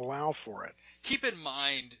never allow for it. Keep in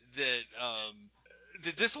mind that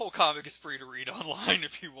this whole comic is free to read online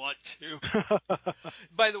if you want to.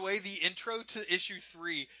 By the way, the intro to issue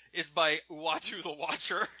 3 is by Uatu the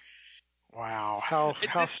Watcher. Wow, how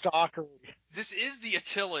stalkery. This is the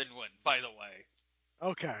Attilan one, by the way.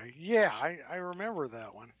 Okay, yeah, I remember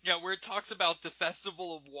that one. Yeah, where it talks about the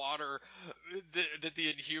festival of water that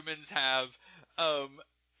the Inhumans have,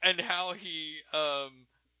 and how he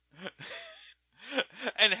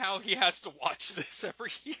has to watch this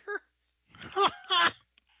every year.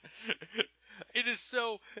 It is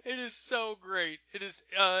so great. It is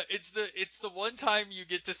it's the one time you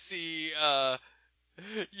get to see the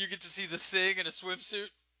Thing in a swimsuit.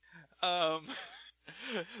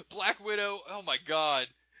 Black Widow, oh my God.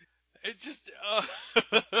 It just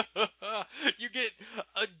you get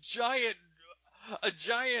a giant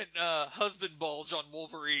husband bulge on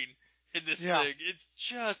Wolverine in this thing. It's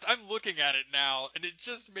just, I'm looking at it now, and it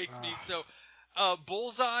just makes me so.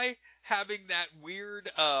 Bullseye having that weird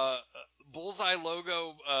Bullseye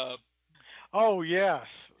logo. Oh yes.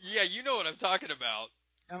 Yeah, you know what I'm talking about.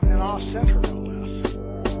 And off center, no less.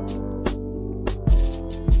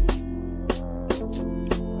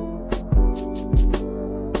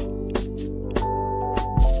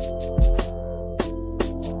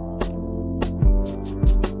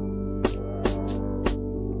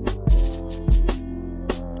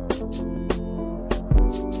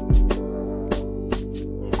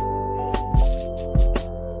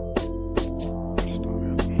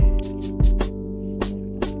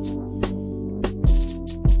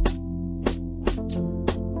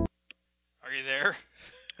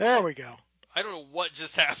 There we go. I don't know what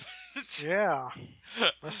just happened. Yeah.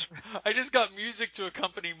 I just got music to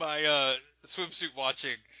accompany my swimsuit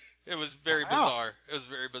watching. It was very bizarre. It was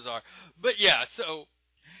very bizarre. But yeah, so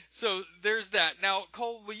there's that. Now,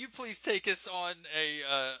 Cole, will you please take us on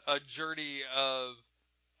a journey of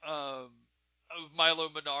Milo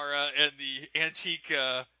Manara and the antique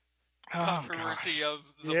controversy of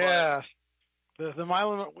the butt? The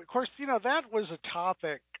Milo. Of course, that was a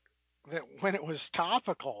topic that, when it was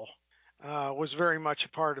topical, was very much a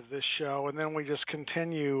part of this show, and then we just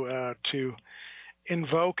continue to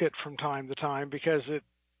invoke it from time to time because it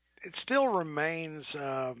still remains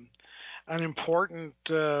an important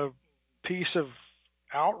piece of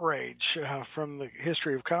outrage from the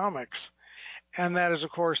history of comics, and that is, of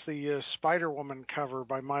course, the Spider-Woman cover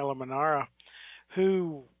by Milo Manara,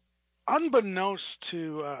 who, unbeknownst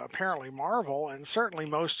to apparently Marvel and certainly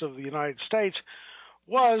most of the United States,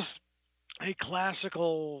 was a classic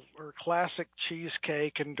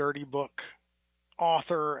cheesecake and dirty book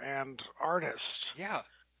author and artist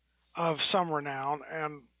of some renown,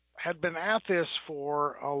 and had been at this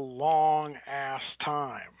for a long ass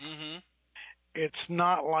time. Mm-hmm. It's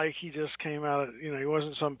not like he just came out of, he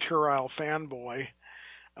wasn't some puerile fanboy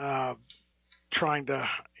trying to,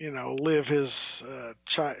 live his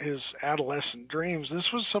adolescent dreams.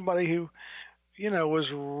 This was somebody who, was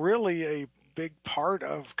really a big part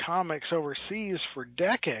of comics overseas for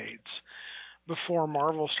decades before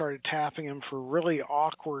Marvel started tapping him for really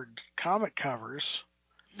awkward comic covers,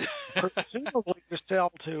 presumably to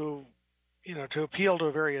sell to appeal to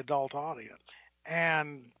a very adult audience,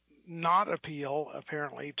 and not appeal,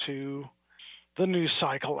 apparently, to the news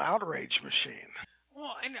cycle outrage machine.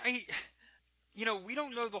 Well, and we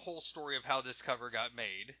don't know the whole story of how this cover got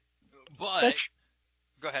made, but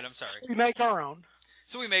go ahead. I'm sorry. We make our own.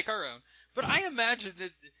 So we make our own, but I imagine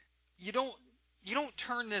that you don't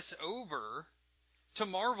turn this over to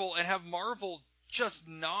Marvel and have Marvel just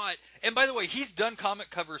not. And by the way, he's done comic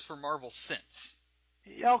covers for Marvel since.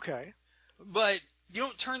 Okay. But you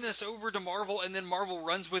don't turn this over to Marvel and then Marvel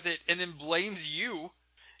runs with it and then blames you.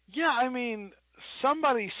 Yeah, I mean,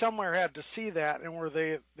 somebody somewhere had to see that, and were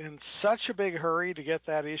they in such a big hurry to get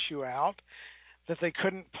that issue out that they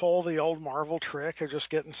couldn't pull the old Marvel trick of just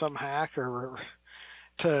getting some hack or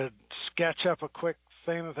to sketch up a quick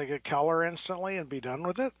thing that they could color instantly and be done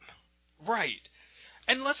with it? Right.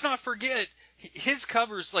 And let's not forget his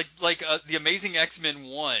covers, like the Amazing X-Men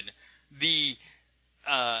 1, the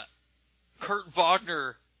Kurt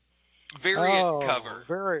Wagner variant cover.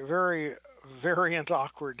 Very, very variant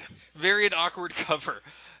awkward. Variant awkward cover.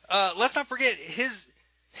 Let's not forget his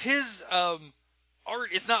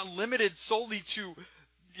art is not limited solely to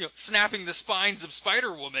snapping the spines of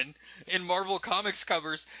Spider-Woman in Marvel Comics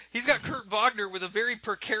covers. He's got Kurt Wagner with a very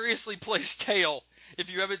precariously placed tail.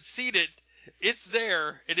 If you haven't seen it, it's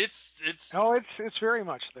there, and it's very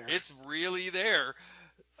much there. It's really there.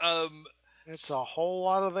 It's a whole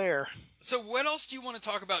lot of there. So what else do you want to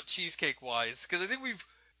talk about Cheesecake-wise? Because I think we've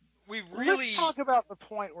really... Let's talk about the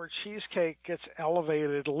point where Cheesecake gets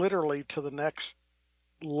elevated literally to the next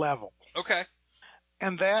level. Okay.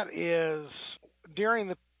 And that is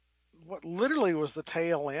during what literally was the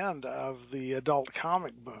tail end of the adult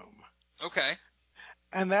comic boom. Okay.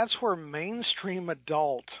 And that's where mainstream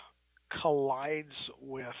adult collides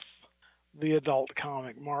with the adult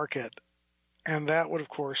comic market. And that would, of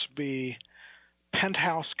course, be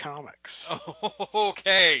Penthouse Comics.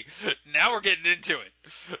 Okay. Now we're getting into it.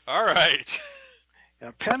 All right.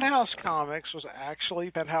 Now, Penthouse Comics was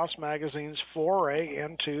actually Penthouse Magazine's foray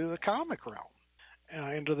into the comic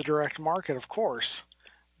realm, into the direct market, of course.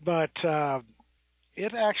 But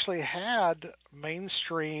it actually had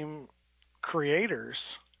mainstream creators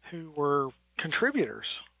who were contributors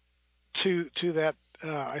to that.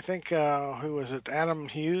 I think, who was it? Adam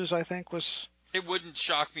Hughes, I think, was... It wouldn't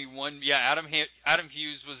shock me one. Yeah, Adam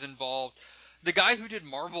Hughes was involved. The guy who did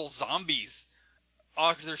Marvel Zombies,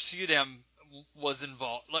 Arthur Sudem, was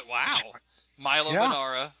involved. Like, wow. Milo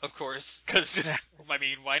Manara, of course, because, I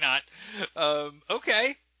mean, why not?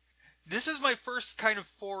 Okay. This is my first kind of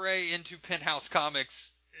foray into Penthouse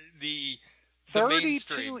Comics, the 32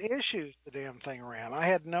 mainstream. issues the damn thing ran. I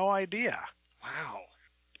had no idea. Wow.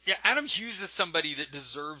 Yeah, Adam Hughes is somebody that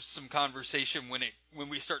deserves some conversation when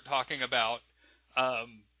we start talking about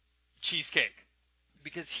Cheesecake,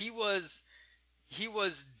 because he was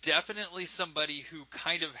definitely somebody who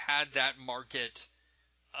kind of had that market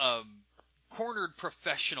cornered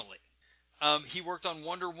professionally. He worked on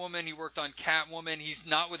Wonder Woman, he worked on Catwoman. He's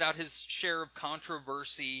not without his share of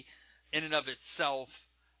controversy in and of itself,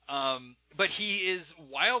 but he is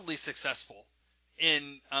wildly successful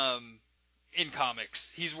in in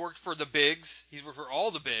comics. He's worked for the bigs. He's worked for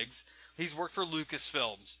all the bigs. He's worked for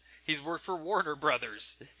Lucasfilms. He's worked for Warner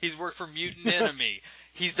Brothers. He's worked for Mutant Enemy.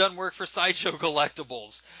 He's done work for Sideshow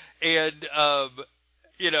Collectibles and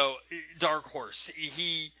Dark Horse.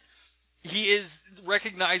 He is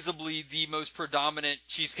recognizably the most predominant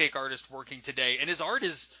cheesecake artist working today, and his art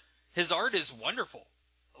is wonderful.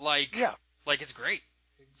 Like it's great.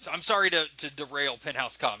 So I'm sorry to derail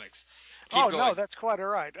Penthouse Comics. Keep going. No, that's quite all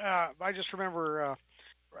right. I just remember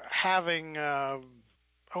having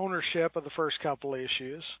ownership of the first couple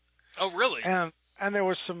issues. Oh, really? And there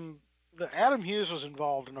was Adam Hughes was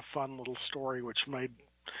involved in a fun little story which made,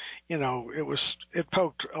 it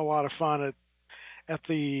poked a lot of fun at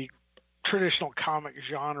the traditional comic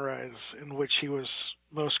genres in which he was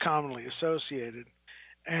most commonly associated.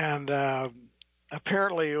 And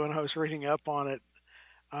apparently when I was reading up on it,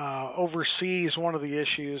 overseas, one of the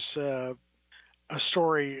issues, a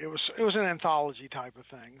story, it was an anthology type of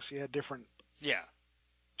thing. So you had different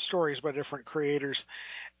stories by different creators.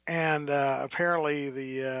 And apparently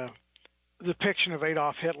the depiction of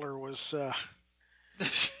Adolf Hitler was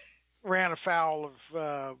ran afoul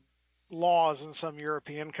of laws in some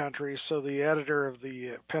European countries, so the editor of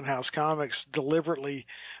the Penthouse Comics deliberately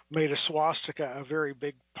made a swastika a very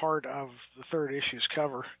big part of the third issue's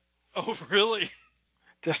cover. Oh, really?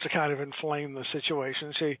 Just to kind of inflame the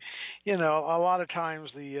situation. See, a lot of times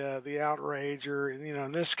the outrage, or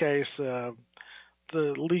in this case, the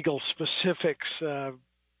legal specifics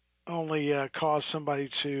only cause somebody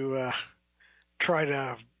to try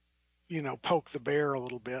to, poke the bear a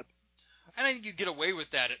little bit. And I think you get away with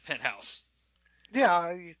that at Penthouse.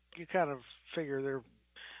 Yeah, you kind of figure they're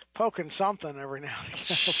poking something every now and again.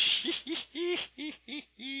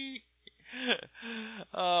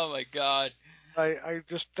 Oh my God! I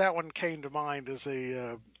just, that one came to mind as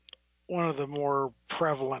one of the more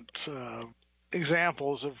prevalent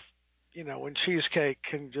examples of when cheesecake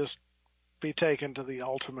can just be taken to the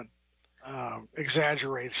ultimate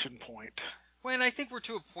exaggeration point. Well, and I think we're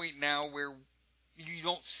to a point now where you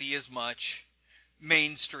don't see as much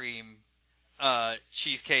mainstream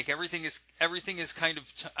cheesecake. Everything is kind of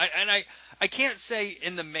I can't say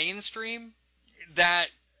in the mainstream that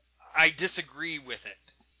I disagree with it.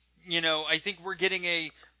 I think we're getting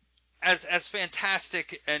as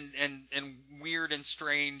fantastic and weird and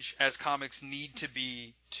strange as comics need to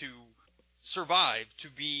be to survive, to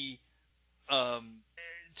be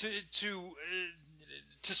to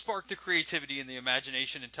spark the creativity and the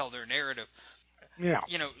imagination and tell their narrative. Yeah.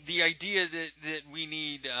 The idea that we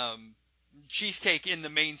need cheesecake in the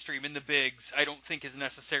mainstream, in the bigs, I don't think is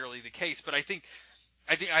necessarily the case. But I think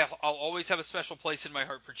I'll always have a special place in my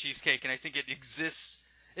heart for cheesecake, and I think it exists.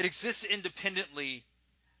 It exists independently,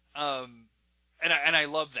 and I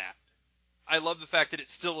love that. I love the fact that it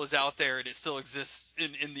still is out there and it still exists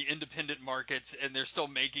in the independent markets, and they're still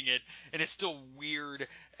making it, and it's still weird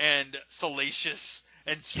and salacious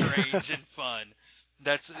and strange and fun.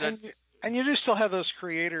 And you do still have those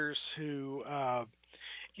creators who,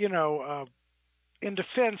 in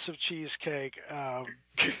defense of cheesecake,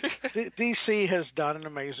 DC has done an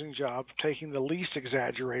amazing job of taking the least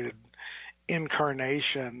exaggerated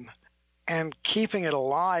incarnation and keeping it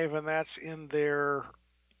alive, and that's in their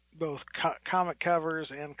both comic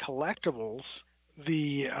covers and collectibles.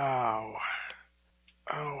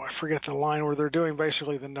 I forget the line where they're doing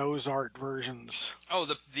basically the nose art versions. Oh,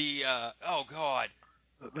 oh God.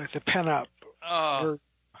 Like the pen-up.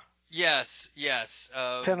 Yes.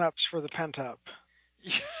 Pen-ups for the pent-up.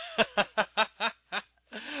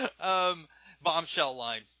 Bombshell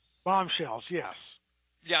line. Bombshells, yes.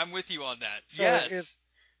 Yeah, I'm with you on that. So yes.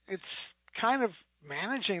 It's kind of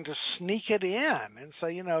managing to sneak it in and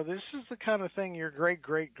say, this is the kind of thing your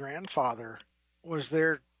great-great-grandfather was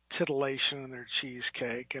their titillation and their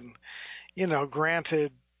cheesecake. And,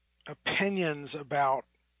 granted, opinions about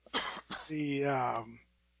the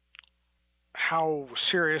how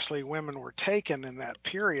seriously women were taken in that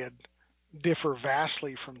period differ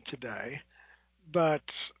vastly from today. But,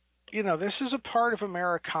 this is a part of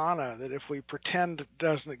Americana that if we pretend it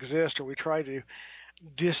doesn't exist or we try to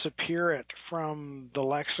disappear it from the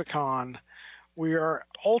lexicon, we are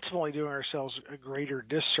ultimately doing ourselves a greater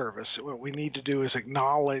disservice. What we need to do is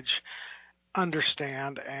acknowledge,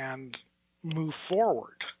 understand, and move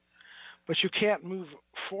forward. But you can't move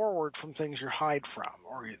forward from things you hide from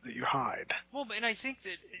or that you hide. Well, and I think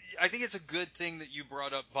it's a good thing that you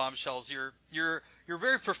brought up bombshells. You're a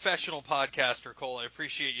very professional podcaster, Cole. I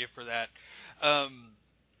appreciate you for that.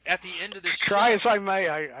 At the end of the show, try as I may,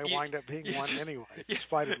 I wind up being one anyway, in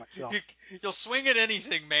spite of myself. You'll swing at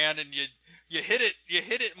anything, man, and You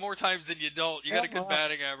hit it more times than you don't. You got a good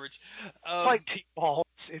batting average. It's like T-ball.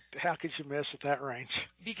 How could you miss at that range?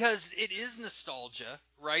 Because it is nostalgia,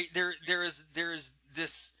 right? There is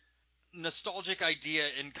this nostalgic idea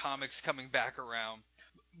in comics coming back around,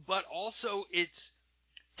 but also it's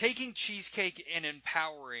taking Cheesecake and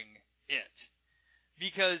empowering it.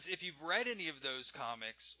 Because if you've read any of those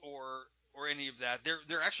comics or any of that,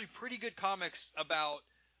 they're actually pretty good comics about,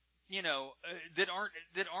 that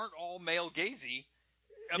aren't all male gazy,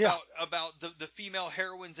 about the female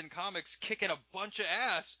heroines in comics kicking a bunch of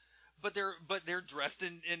ass, but they're dressed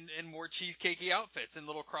in more cheesecakey outfits and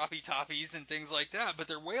little croppy toppies and things like that, but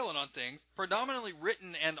they're wailing on things, predominantly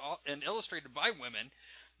written and illustrated by women.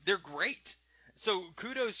 They're great. So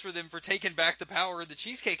kudos for them for taking back the power of the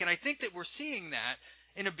cheesecake, and I think that we're seeing that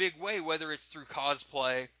in a big way, whether it's through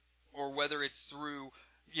cosplay or whether it's through,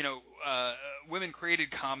 women-created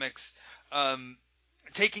comics,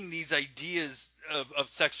 taking these ideas of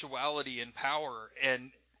sexuality and power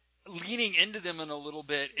and leaning into them in a little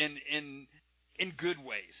bit in good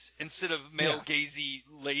ways, instead of male gazy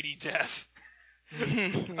lady death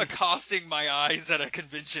accosting my eyes at a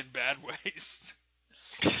convention bad ways.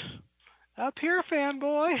 Up here,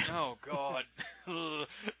 fanboy. Oh God,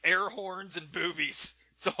 air horns and boobies.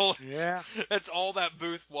 That's all that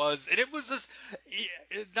booth was, and it was just,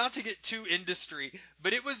 not to get too industry,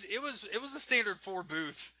 but it was a standard 4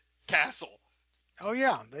 booth castle. Oh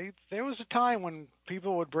yeah, there was a time when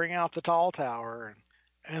people would bring out the tall tower,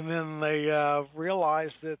 and then they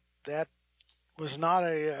realized that was not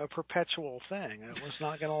a perpetual thing. It was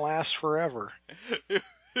not going to last forever.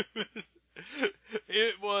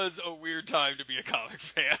 It was a weird time to be a comic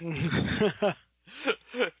fan.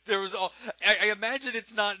 There was I imagine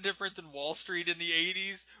it's not different than Wall Street in the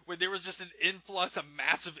 80s, when there was just a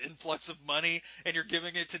massive influx of money, and you're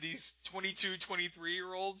giving it to these 22,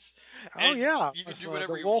 23-year-olds. Oh yeah. You can do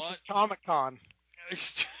whatever you want. want. The Wolf of Comic-Con.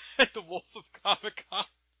 The Wolf of Comic-Con.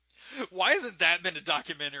 Why hasn't that been a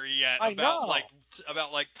documentary yet about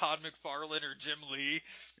Todd McFarlane or Jim Lee?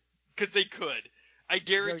 Because they could. I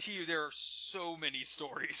guarantee you there are so many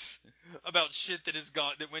stories about shit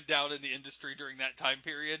that went down in the industry during that time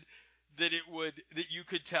period that you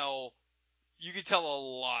could tell a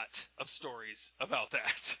lot of stories about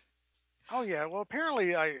that. Oh yeah, well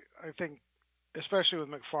apparently I think, especially with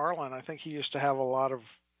McFarlane, I think he used to have a lot of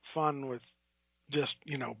fun with just,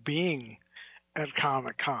 being at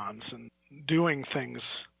Comic Cons and doing things,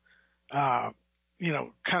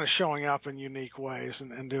 kind of showing up in unique ways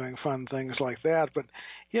and doing fun things like that. But,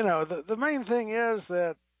 the main thing is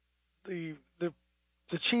that the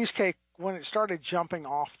cheesecake, when it started jumping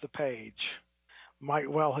off the page, might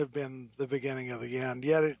well have been the beginning of the end.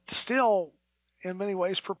 Yet it still, in many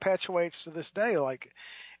ways, perpetuates to this day. Like,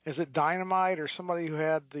 is it Dynamite or somebody who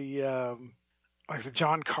had the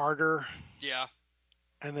John Carter? Yeah.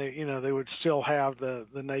 And they would still have the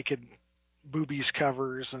naked boobies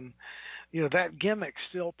covers, and that gimmick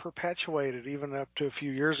still perpetuated even up to a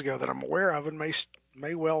few years ago that I'm aware of, and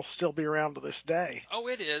may well still be around to this day. Oh,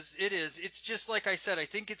 it is. It's just like I said. I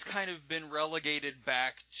think it's kind of been relegated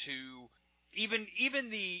back to even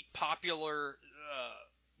the popular,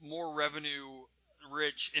 more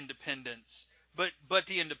revenue-rich independents, but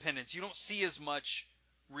the independents you don't see as much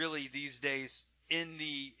really these days in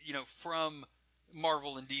the from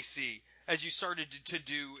Marvel and DC as you started to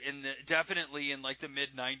do definitely in like the mid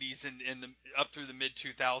 90s and up through the mid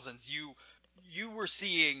 2000s. You were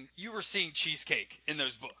seeing Cheesecake in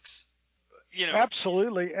those books.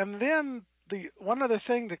 Absolutely. And then the one other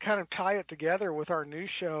thing to kind of tie it together with our new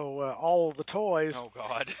show, All of the Toys. Oh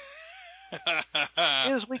God.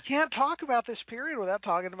 is we can't talk about this period without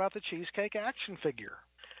talking about the Cheesecake action figure.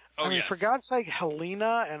 Oh, I mean, yes. for God's sake,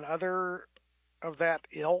 Helena and other of that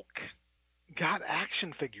ilk got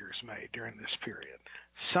action figures made during this period.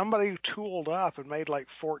 Somebody tooled up and made like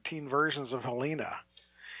 14 versions of Helena,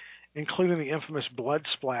 including the infamous blood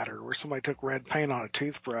splatter where somebody took red paint on a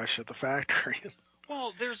toothbrush at the factory.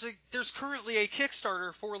 Well, there's currently a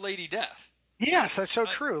Kickstarter for Lady Death. Yes, that's so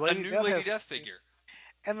true. A new Lady Death figure.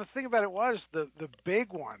 And the thing about it was the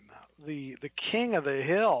big one, the king of the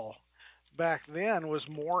hill back then, was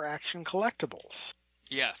More Action Collectibles.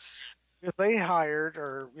 Yes. If they hired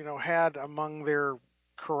or had among their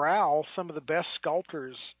corral some of the best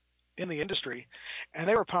sculptors in the industry, and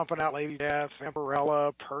they were pumping out Lady Death,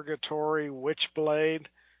 Vampirella, Purgatory, Witchblade.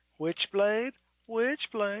 Oh,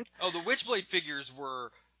 the Witchblade figures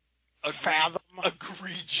were Fathom.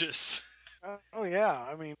 Egregious. Oh yeah,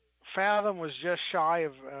 I mean, Fathom was just shy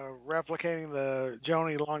of replicating the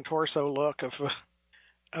Joni long torso look of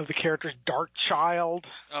the character's Dark Child.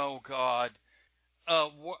 Oh God.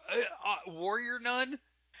 Warrior Nun?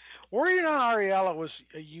 Warrior Nun Ariella was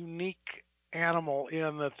a unique animal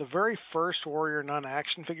in that the very first Warrior Nun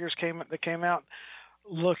action figures that came out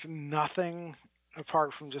looked nothing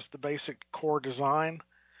apart from just the basic core design.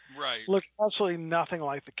 Right. Looked absolutely nothing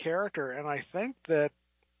like the character, and I think that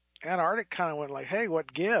Antarctic kind of went like, "Hey,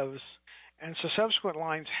 what gives?" And so subsequent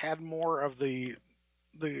lines had more of the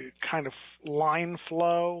kind of line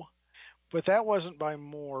flow, but that wasn't by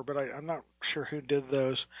Moore. But I'm not sure who did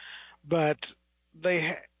those. But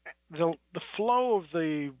the flow of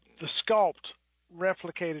the sculpt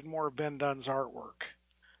replicated more of Ben Dunn's artwork.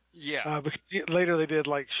 Yeah. Because later they did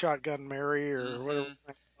like Shotgun Mary or whatever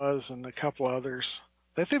it was, and a couple others.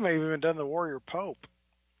 I think they've even done the Warrior Pope.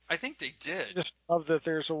 I think they did. I just love that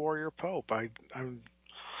there's a Warrior Pope. I'm.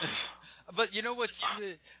 But you know what's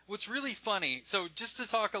really funny? So just to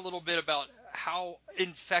talk a little bit about how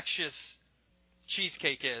infectious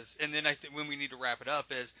Cheesecake is, and then I think when we need to wrap it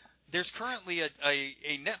up is there's currently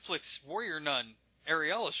a Netflix Warrior Nun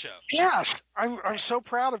Ariella show. Yes, I'm so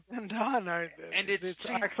proud of Ben Dunn. And it's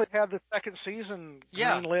actually had the second season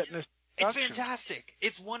Yeah. greenlit in its It's production. fantastic.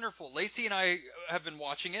 It's wonderful. Lacey and I have been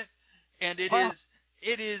watching it, and it Wow.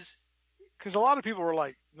 is Because a lot of people were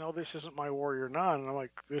like, "No, this isn't my Warrior Nun." And I'm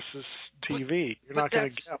like, "This is TV. You're not going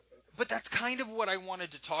to get." But that's kind of what I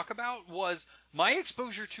wanted to talk about. Was my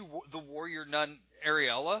exposure to the Warrior Nun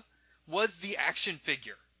Ariella was the action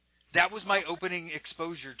figure. That was my opening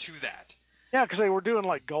exposure to that. Yeah, because they were doing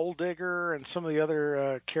like Gold Digger and some of the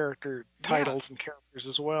other character titles and characters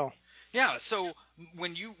as well. Yeah. So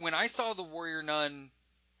when I saw the Warrior Nun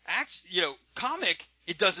comic,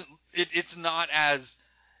 it's not as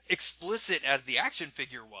explicit as the action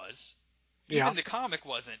figure was. Even the comic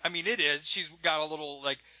wasn't. I mean, it is. She's got a little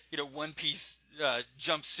one piece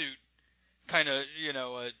jumpsuit kind of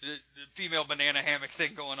female banana hammock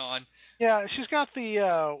thing going on. Yeah, she's got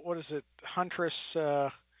the what is it, Huntress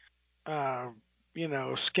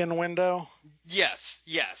skin window. Yes.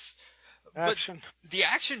 Action. But the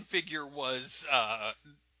action figure was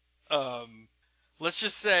let's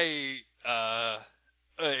just say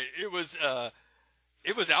it was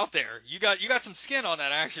out there. You got some skin on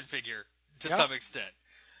that action figure to some extent.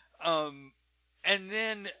 And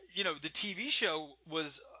then, the TV show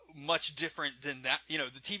was much different than that.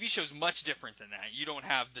 The TV show's much different than that. You don't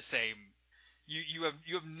have the same. You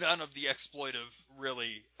have none of the exploitive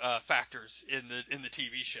really factors in the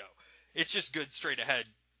TV show. It's just good straight ahead,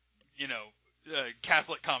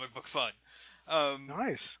 Catholic comic book fun.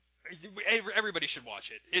 Nice. Everybody should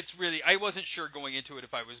watch it. It's really, I wasn't sure going into it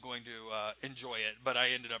if I was going to enjoy it, but I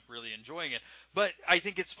ended up really enjoying it. But I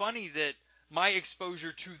think it's funny that my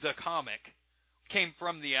exposure to the comic came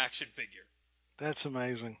from the action figure. That's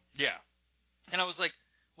amazing. Yeah. And I was like,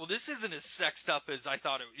 well, this isn't as sexed up as I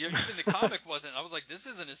thought it. Even the comic wasn't. I was like, this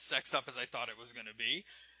isn't as sexed up as I thought it was going to be.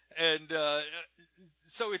 And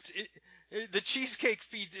so the cheesecake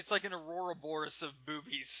feeds. It's like an Aurora Boreas of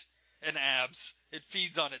boobies and abs. It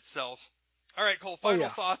feeds on itself. All right, Cole. Final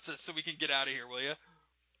thoughts, so we can get out of here, will you?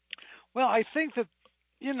 Well, I think that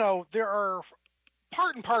there are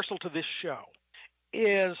part and parcel to this show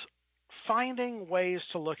is finding ways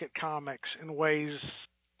to look at comics in ways,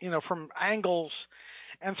 from angles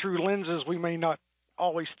and through lenses we may not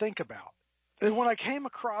always think about. And when I came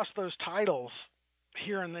across those titles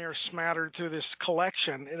here and there smattered through this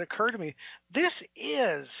collection, it occurred to me, this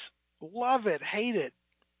is, love it, hate it,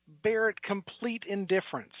 bear it, complete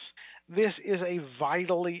indifference. This is a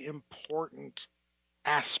vitally important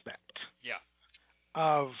aspect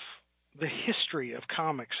of the history of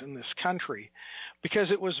comics in this country,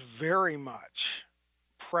 because it was very much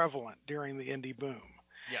prevalent during the indie boom.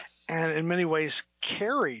 Yes. And in many ways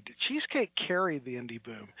Cheesecake carried the indie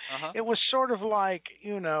boom. Uh-huh. It was sort of like,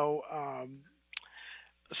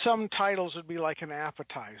 some titles would be like an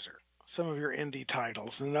appetizer, some of your indie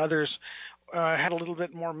titles, and others had a little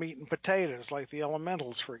bit more meat and potatoes, like the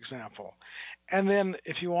Elementals, for example. And then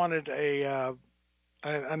if you wanted a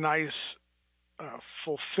nice,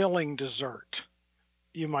 fulfilling dessert,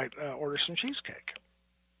 you might order some cheesecake.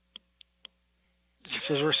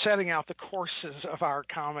 So we're setting out the courses of our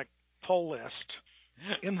comic pull list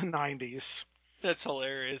in the 90s. That's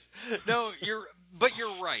hilarious. No, you're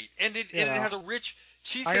right, and it has a rich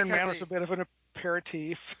cheesecake. Iron Man was a bit of an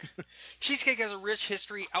aperitif. Cheesecake has a rich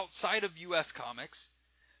history outside of U.S. comics,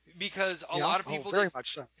 because a lot of people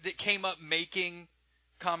that came up making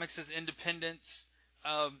comics as independents,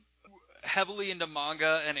 heavily into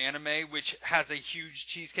manga and anime, which has a huge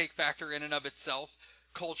Cheesecake Factor in and of itself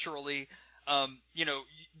culturally.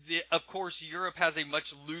 Of course, Europe has a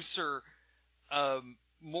much looser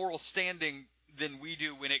moral standing than we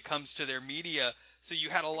do when it comes to their media. So you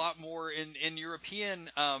had a lot more in European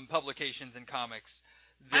publications and comics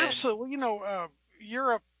than... Absolutely.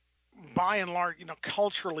 Europe, by and large,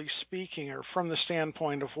 culturally speaking, or from the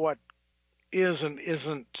standpoint of what is and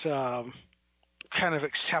isn't kind of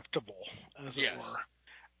acceptable, as it Yes.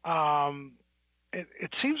 were.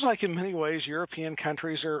 It seems like in many ways European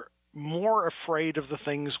countries are more afraid of the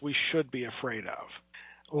things we should be afraid of.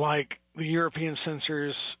 Like the European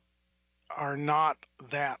censors are not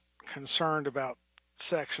that concerned about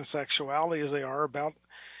sex and sexuality as they are about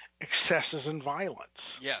excesses and violence.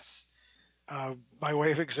 Yes. By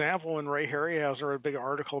way of example, when Ray Harryhausen wrote a big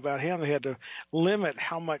article about him, they had to limit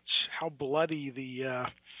how bloody the,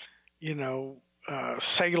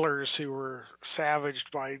 sailors who were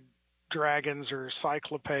savaged by dragons or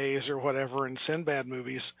cyclopes or whatever in Sinbad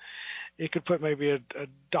movies. It could put maybe a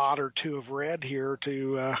dot or two of red here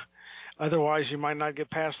to, otherwise you might not get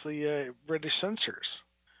past the British censors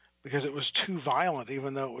because it was too violent,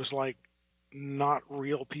 even though it was like not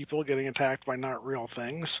real people getting attacked by not real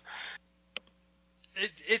things.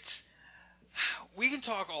 We can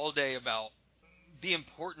talk all day about the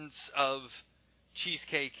importance of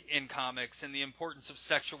cheesecake in comics and the importance of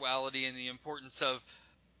sexuality and the importance of,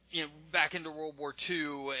 back into World War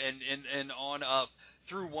II and on up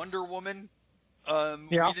through Wonder Woman. Yeah.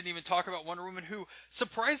 We didn't even talk about Wonder Woman, who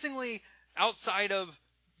surprisingly, outside of,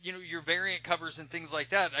 your variant covers and things like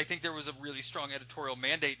that, I think there was a really strong editorial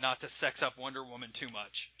mandate not to sex up Wonder Woman too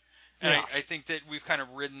much. And Yeah. I think that we've kind of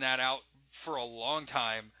ridden that out for a long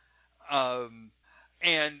time.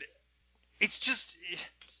 And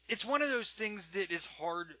it's one of those things that is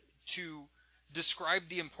hard to describe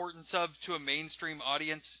the importance of to a mainstream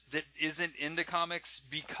audience that isn't into comics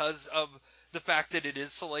because of the fact that it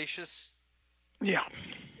is salacious. Yeah.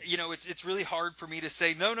 It's really hard for me to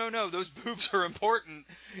say, no, those boobs are important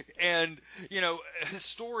and,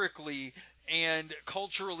 historically and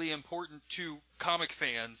culturally important to comic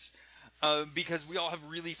fans, because we all have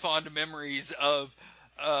really fond memories of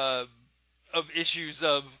issues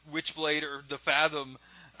of Witchblade or The Fathom,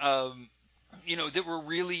 that were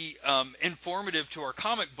really informative to our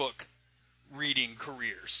comic book reading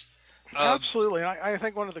careers. Absolutely. I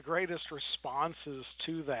think one of the greatest responses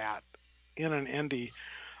to that in an indie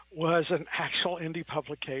was an actual indie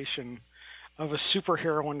publication of a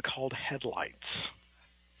superheroine called Headlights.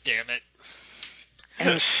 Damn it.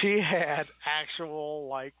 And she had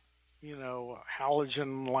actual,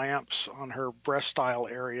 halogen lamps on her breast style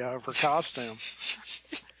area of her costume.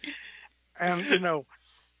 And,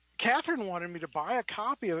 Catherine wanted me to buy a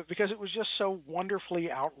copy of it because it was just so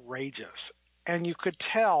wonderfully outrageous. And you could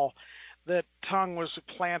tell that tongue was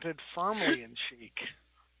planted firmly in cheek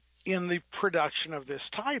in the production of this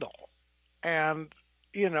title. And,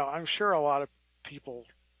 I'm sure a lot of people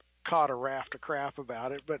caught a raft of crap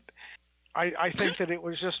about it, but I think that it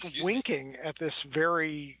was just winking at this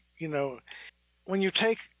very, when you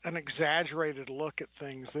take an exaggerated look at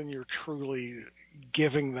things, then you're truly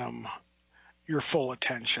giving them your full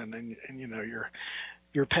attention and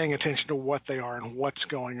you're paying attention to what they are and what's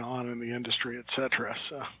going on in the industry, etc.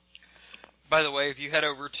 So, by the way, if you head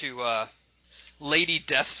over to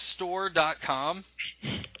LadyDeathStore.com.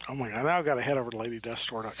 Oh my God! Now I've got to head over to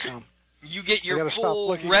LadyDeathStore.com. You get your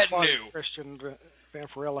full retinue. Christian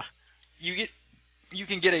Vampirella. You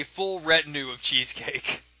can get a full retinue of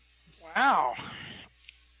cheesecake. Wow.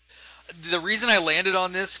 The reason I landed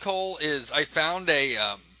on this, Cole, is I found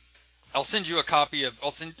I'll send you a copy of.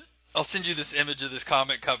 I'll send you this image of this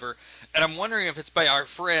comic cover, and I'm wondering if it's by our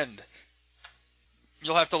friend.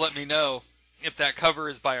 You'll have to let me know if that cover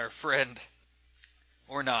is by our friend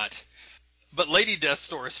or not. But Lady Death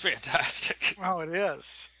Store is fantastic. Oh, it is.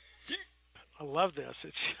 I love this.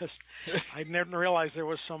 It's just, I never realized there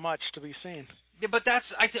was so much to be seen. Yeah, but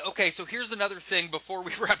okay, so here's another thing before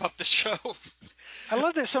we wrap up the show. I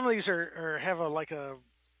love that some of these have a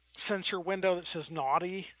censor window that says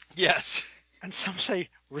naughty. Yes. And some say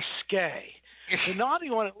risque. The naughty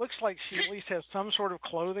one, it looks like she at least has some sort of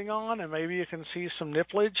clothing on, and maybe you can see some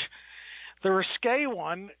nipplage. The risque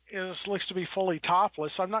one looks to be fully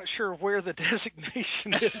topless. I'm not sure where the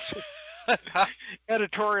designation is,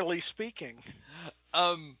 editorially speaking.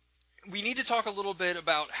 We need to talk a little bit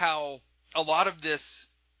about how a lot of this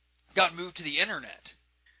got moved to the internet.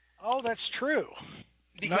 Oh, that's true.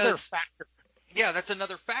 Another factor. Yeah, that's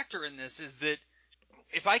another factor in this, is that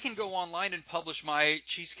if I can go online and publish my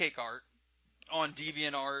cheesecake art on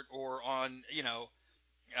DeviantArt or on,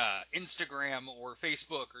 Instagram or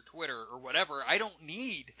Facebook or Twitter or whatever, I don't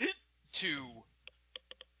need to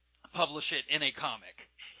publish it in a comic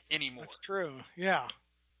anymore. That's true, yeah.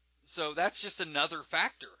 So that's just another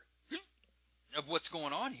factor. of what's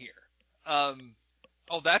going on here. Cole.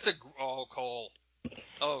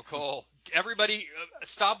 Oh, Cole. Everybody,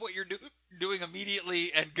 stop what you're doing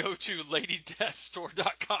immediately and go to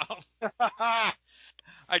LadyDeathStore.com.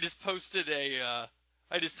 I just posted I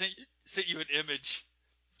just sent you an image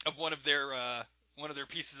of one of their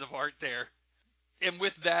pieces of art there. And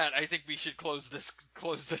with that, I think we should close this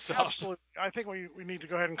up. Absolutely. I think we need to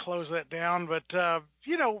go ahead and close that down. But,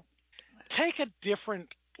 take a different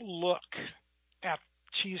look at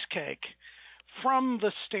cheesecake from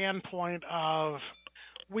the standpoint of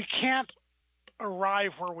we can't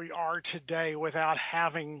arrive where we are today without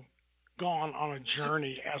having gone on a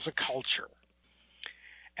journey as a culture.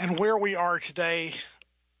 And where we are today,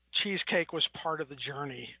 cheesecake was part of the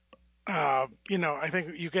journey. I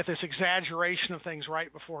think you get this exaggeration of things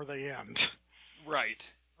right before they end. Right.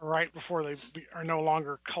 Right before they are no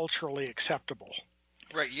longer culturally acceptable.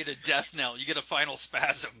 Right, you get a death knell, you get a final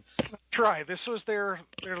spasm. That's right. This was their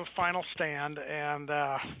final stand, and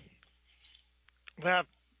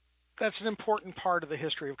that's an important part of the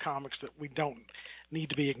history of comics that we don't need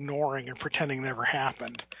to be ignoring and pretending never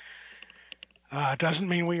happened. Doesn't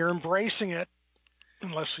mean we are embracing it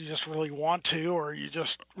unless you just really want to, or you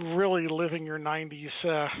just really living your 90s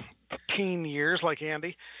teen years like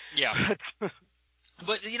Andy. Yeah. But,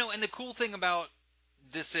 and the cool thing about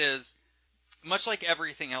this is, much like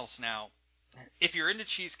everything else now, if you're into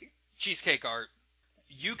cheesecake art,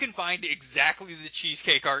 you can find exactly the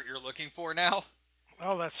cheesecake art you're looking for now.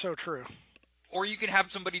 Oh, that's so true. Or you can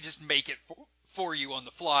have somebody just make it for you on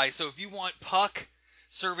the fly. So if you want Puck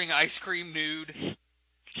serving ice cream nude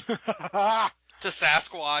to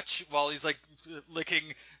Sasquatch while he's like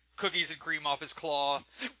licking cookies and cream off his claw,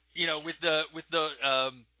 with the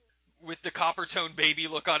copper tone baby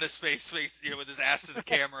look on his face, with his ass to the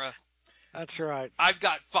camera. That's right. I've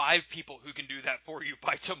got 5 people who can do that for you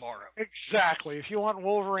by tomorrow. Exactly. If you want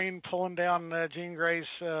Wolverine pulling down Jean Grey's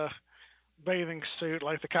bathing suit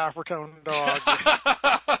like the copper tone dog.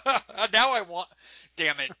 Now I want.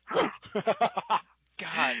 Damn it.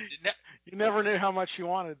 God. You never knew how much you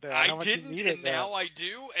wanted that. I didn't, and now I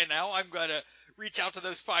do, and now I'm going to reach out to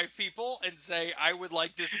those 5 people and say, I would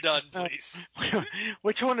like this done, please.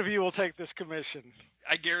 Which one of you will take this commission?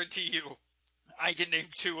 I guarantee you, I can name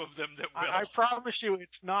 2 of them that will. I promise you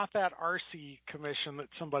it's not that RC commission that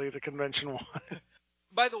somebody at the convention wanted.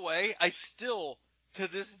 By the way, I still, to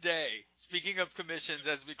this day, speaking of commissions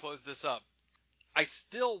as we close this up, I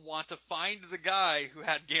still want to find the guy who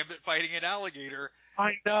had Gambit fighting an alligator.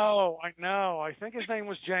 I know. I think his name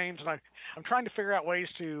was James, and I'm trying to figure out ways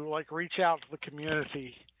to reach out to the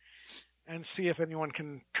community and see if anyone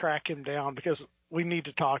can track him down, because we need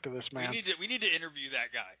to talk to this man. We need to interview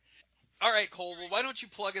that guy. All right, Cole. Well, why don't you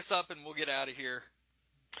plug us up and we'll get out of here.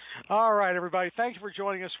 All right, everybody. Thank you for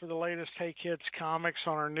joining us for the latest Hey Kids comics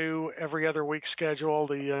on our new every other week schedule.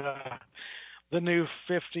 The new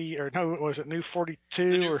 50, or no, was it new 42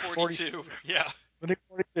 the new or 42? Yeah. The new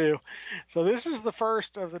 42. So this is the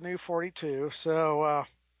first of the new 42. So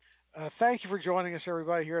thank you for joining us,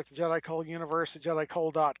 everybody, here at the Jedi Cole Universe at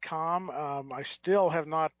JediCole.com. I still have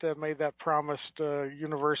not made that promised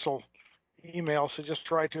universal email, so just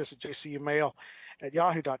write to us at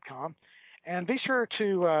jcumail@yahoo.com. And be sure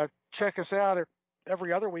to check us out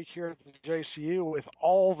every other week here at the JCU with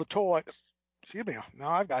all the toys. Excuse me,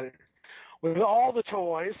 now I've got it. With all the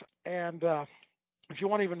toys, and if you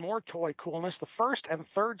want even more toy coolness, the first and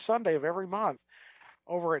third Sunday of every month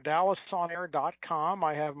over at DallasOnAir.com,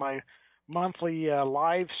 I have my monthly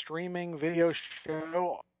live streaming video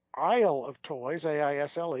show, Isle of Toys,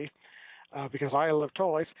 AISLE, because I love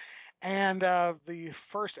toys. And the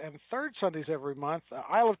first and third Sundays every month,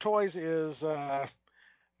 Isle of Toys is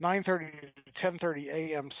 9:30 to 10:30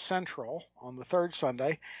 a.m. Central on the third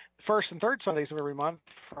Sunday. The first and third Sundays of every month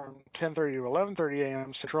from 10:30 to 11:30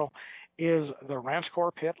 a.m. Central is the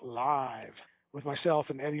Ranchcore Pit Live with myself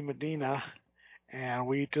and Eddie Medina. And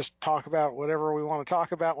we just talk about whatever we want to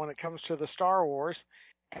talk about when it comes to the Star Wars.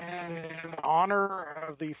 And in honor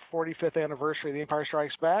of the 45th anniversary of The Empire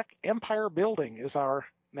Strikes Back, Empire Building is our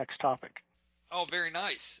next topic. Oh, very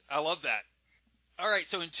nice. I love that. All right,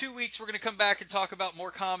 so in 2 weeks we're going to come back and talk about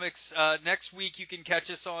more comics. Next week you can catch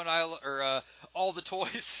us on All the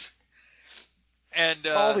Toys and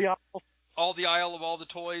All the Isle of All the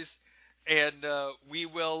Toys, and we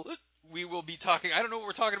will be talking. I don't know what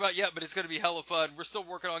we're talking about yet, but it's going to be hella fun. We're still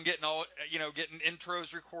working on getting getting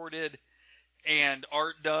intros recorded and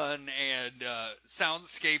art done and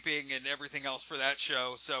soundscaping and everything else for that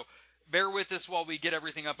show. So bear with us while we get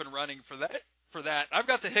everything up and running for that. I've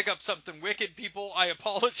got to hiccup something wicked, people. I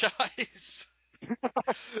apologize.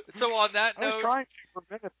 So on that note, I was trying to for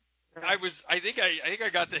a minute. I think I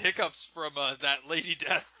got the hiccups from that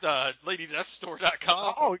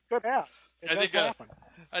LadyDeathStore.com. Oh, good have. It I does think happen.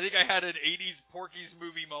 I think I had an '80s Porky's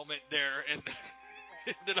movie moment there and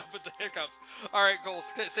ended up with the hiccups. All right, Cole,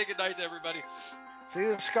 say goodnight to everybody. See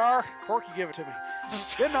the scar? Porky, give it to me.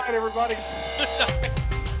 Good night, everybody. Good night.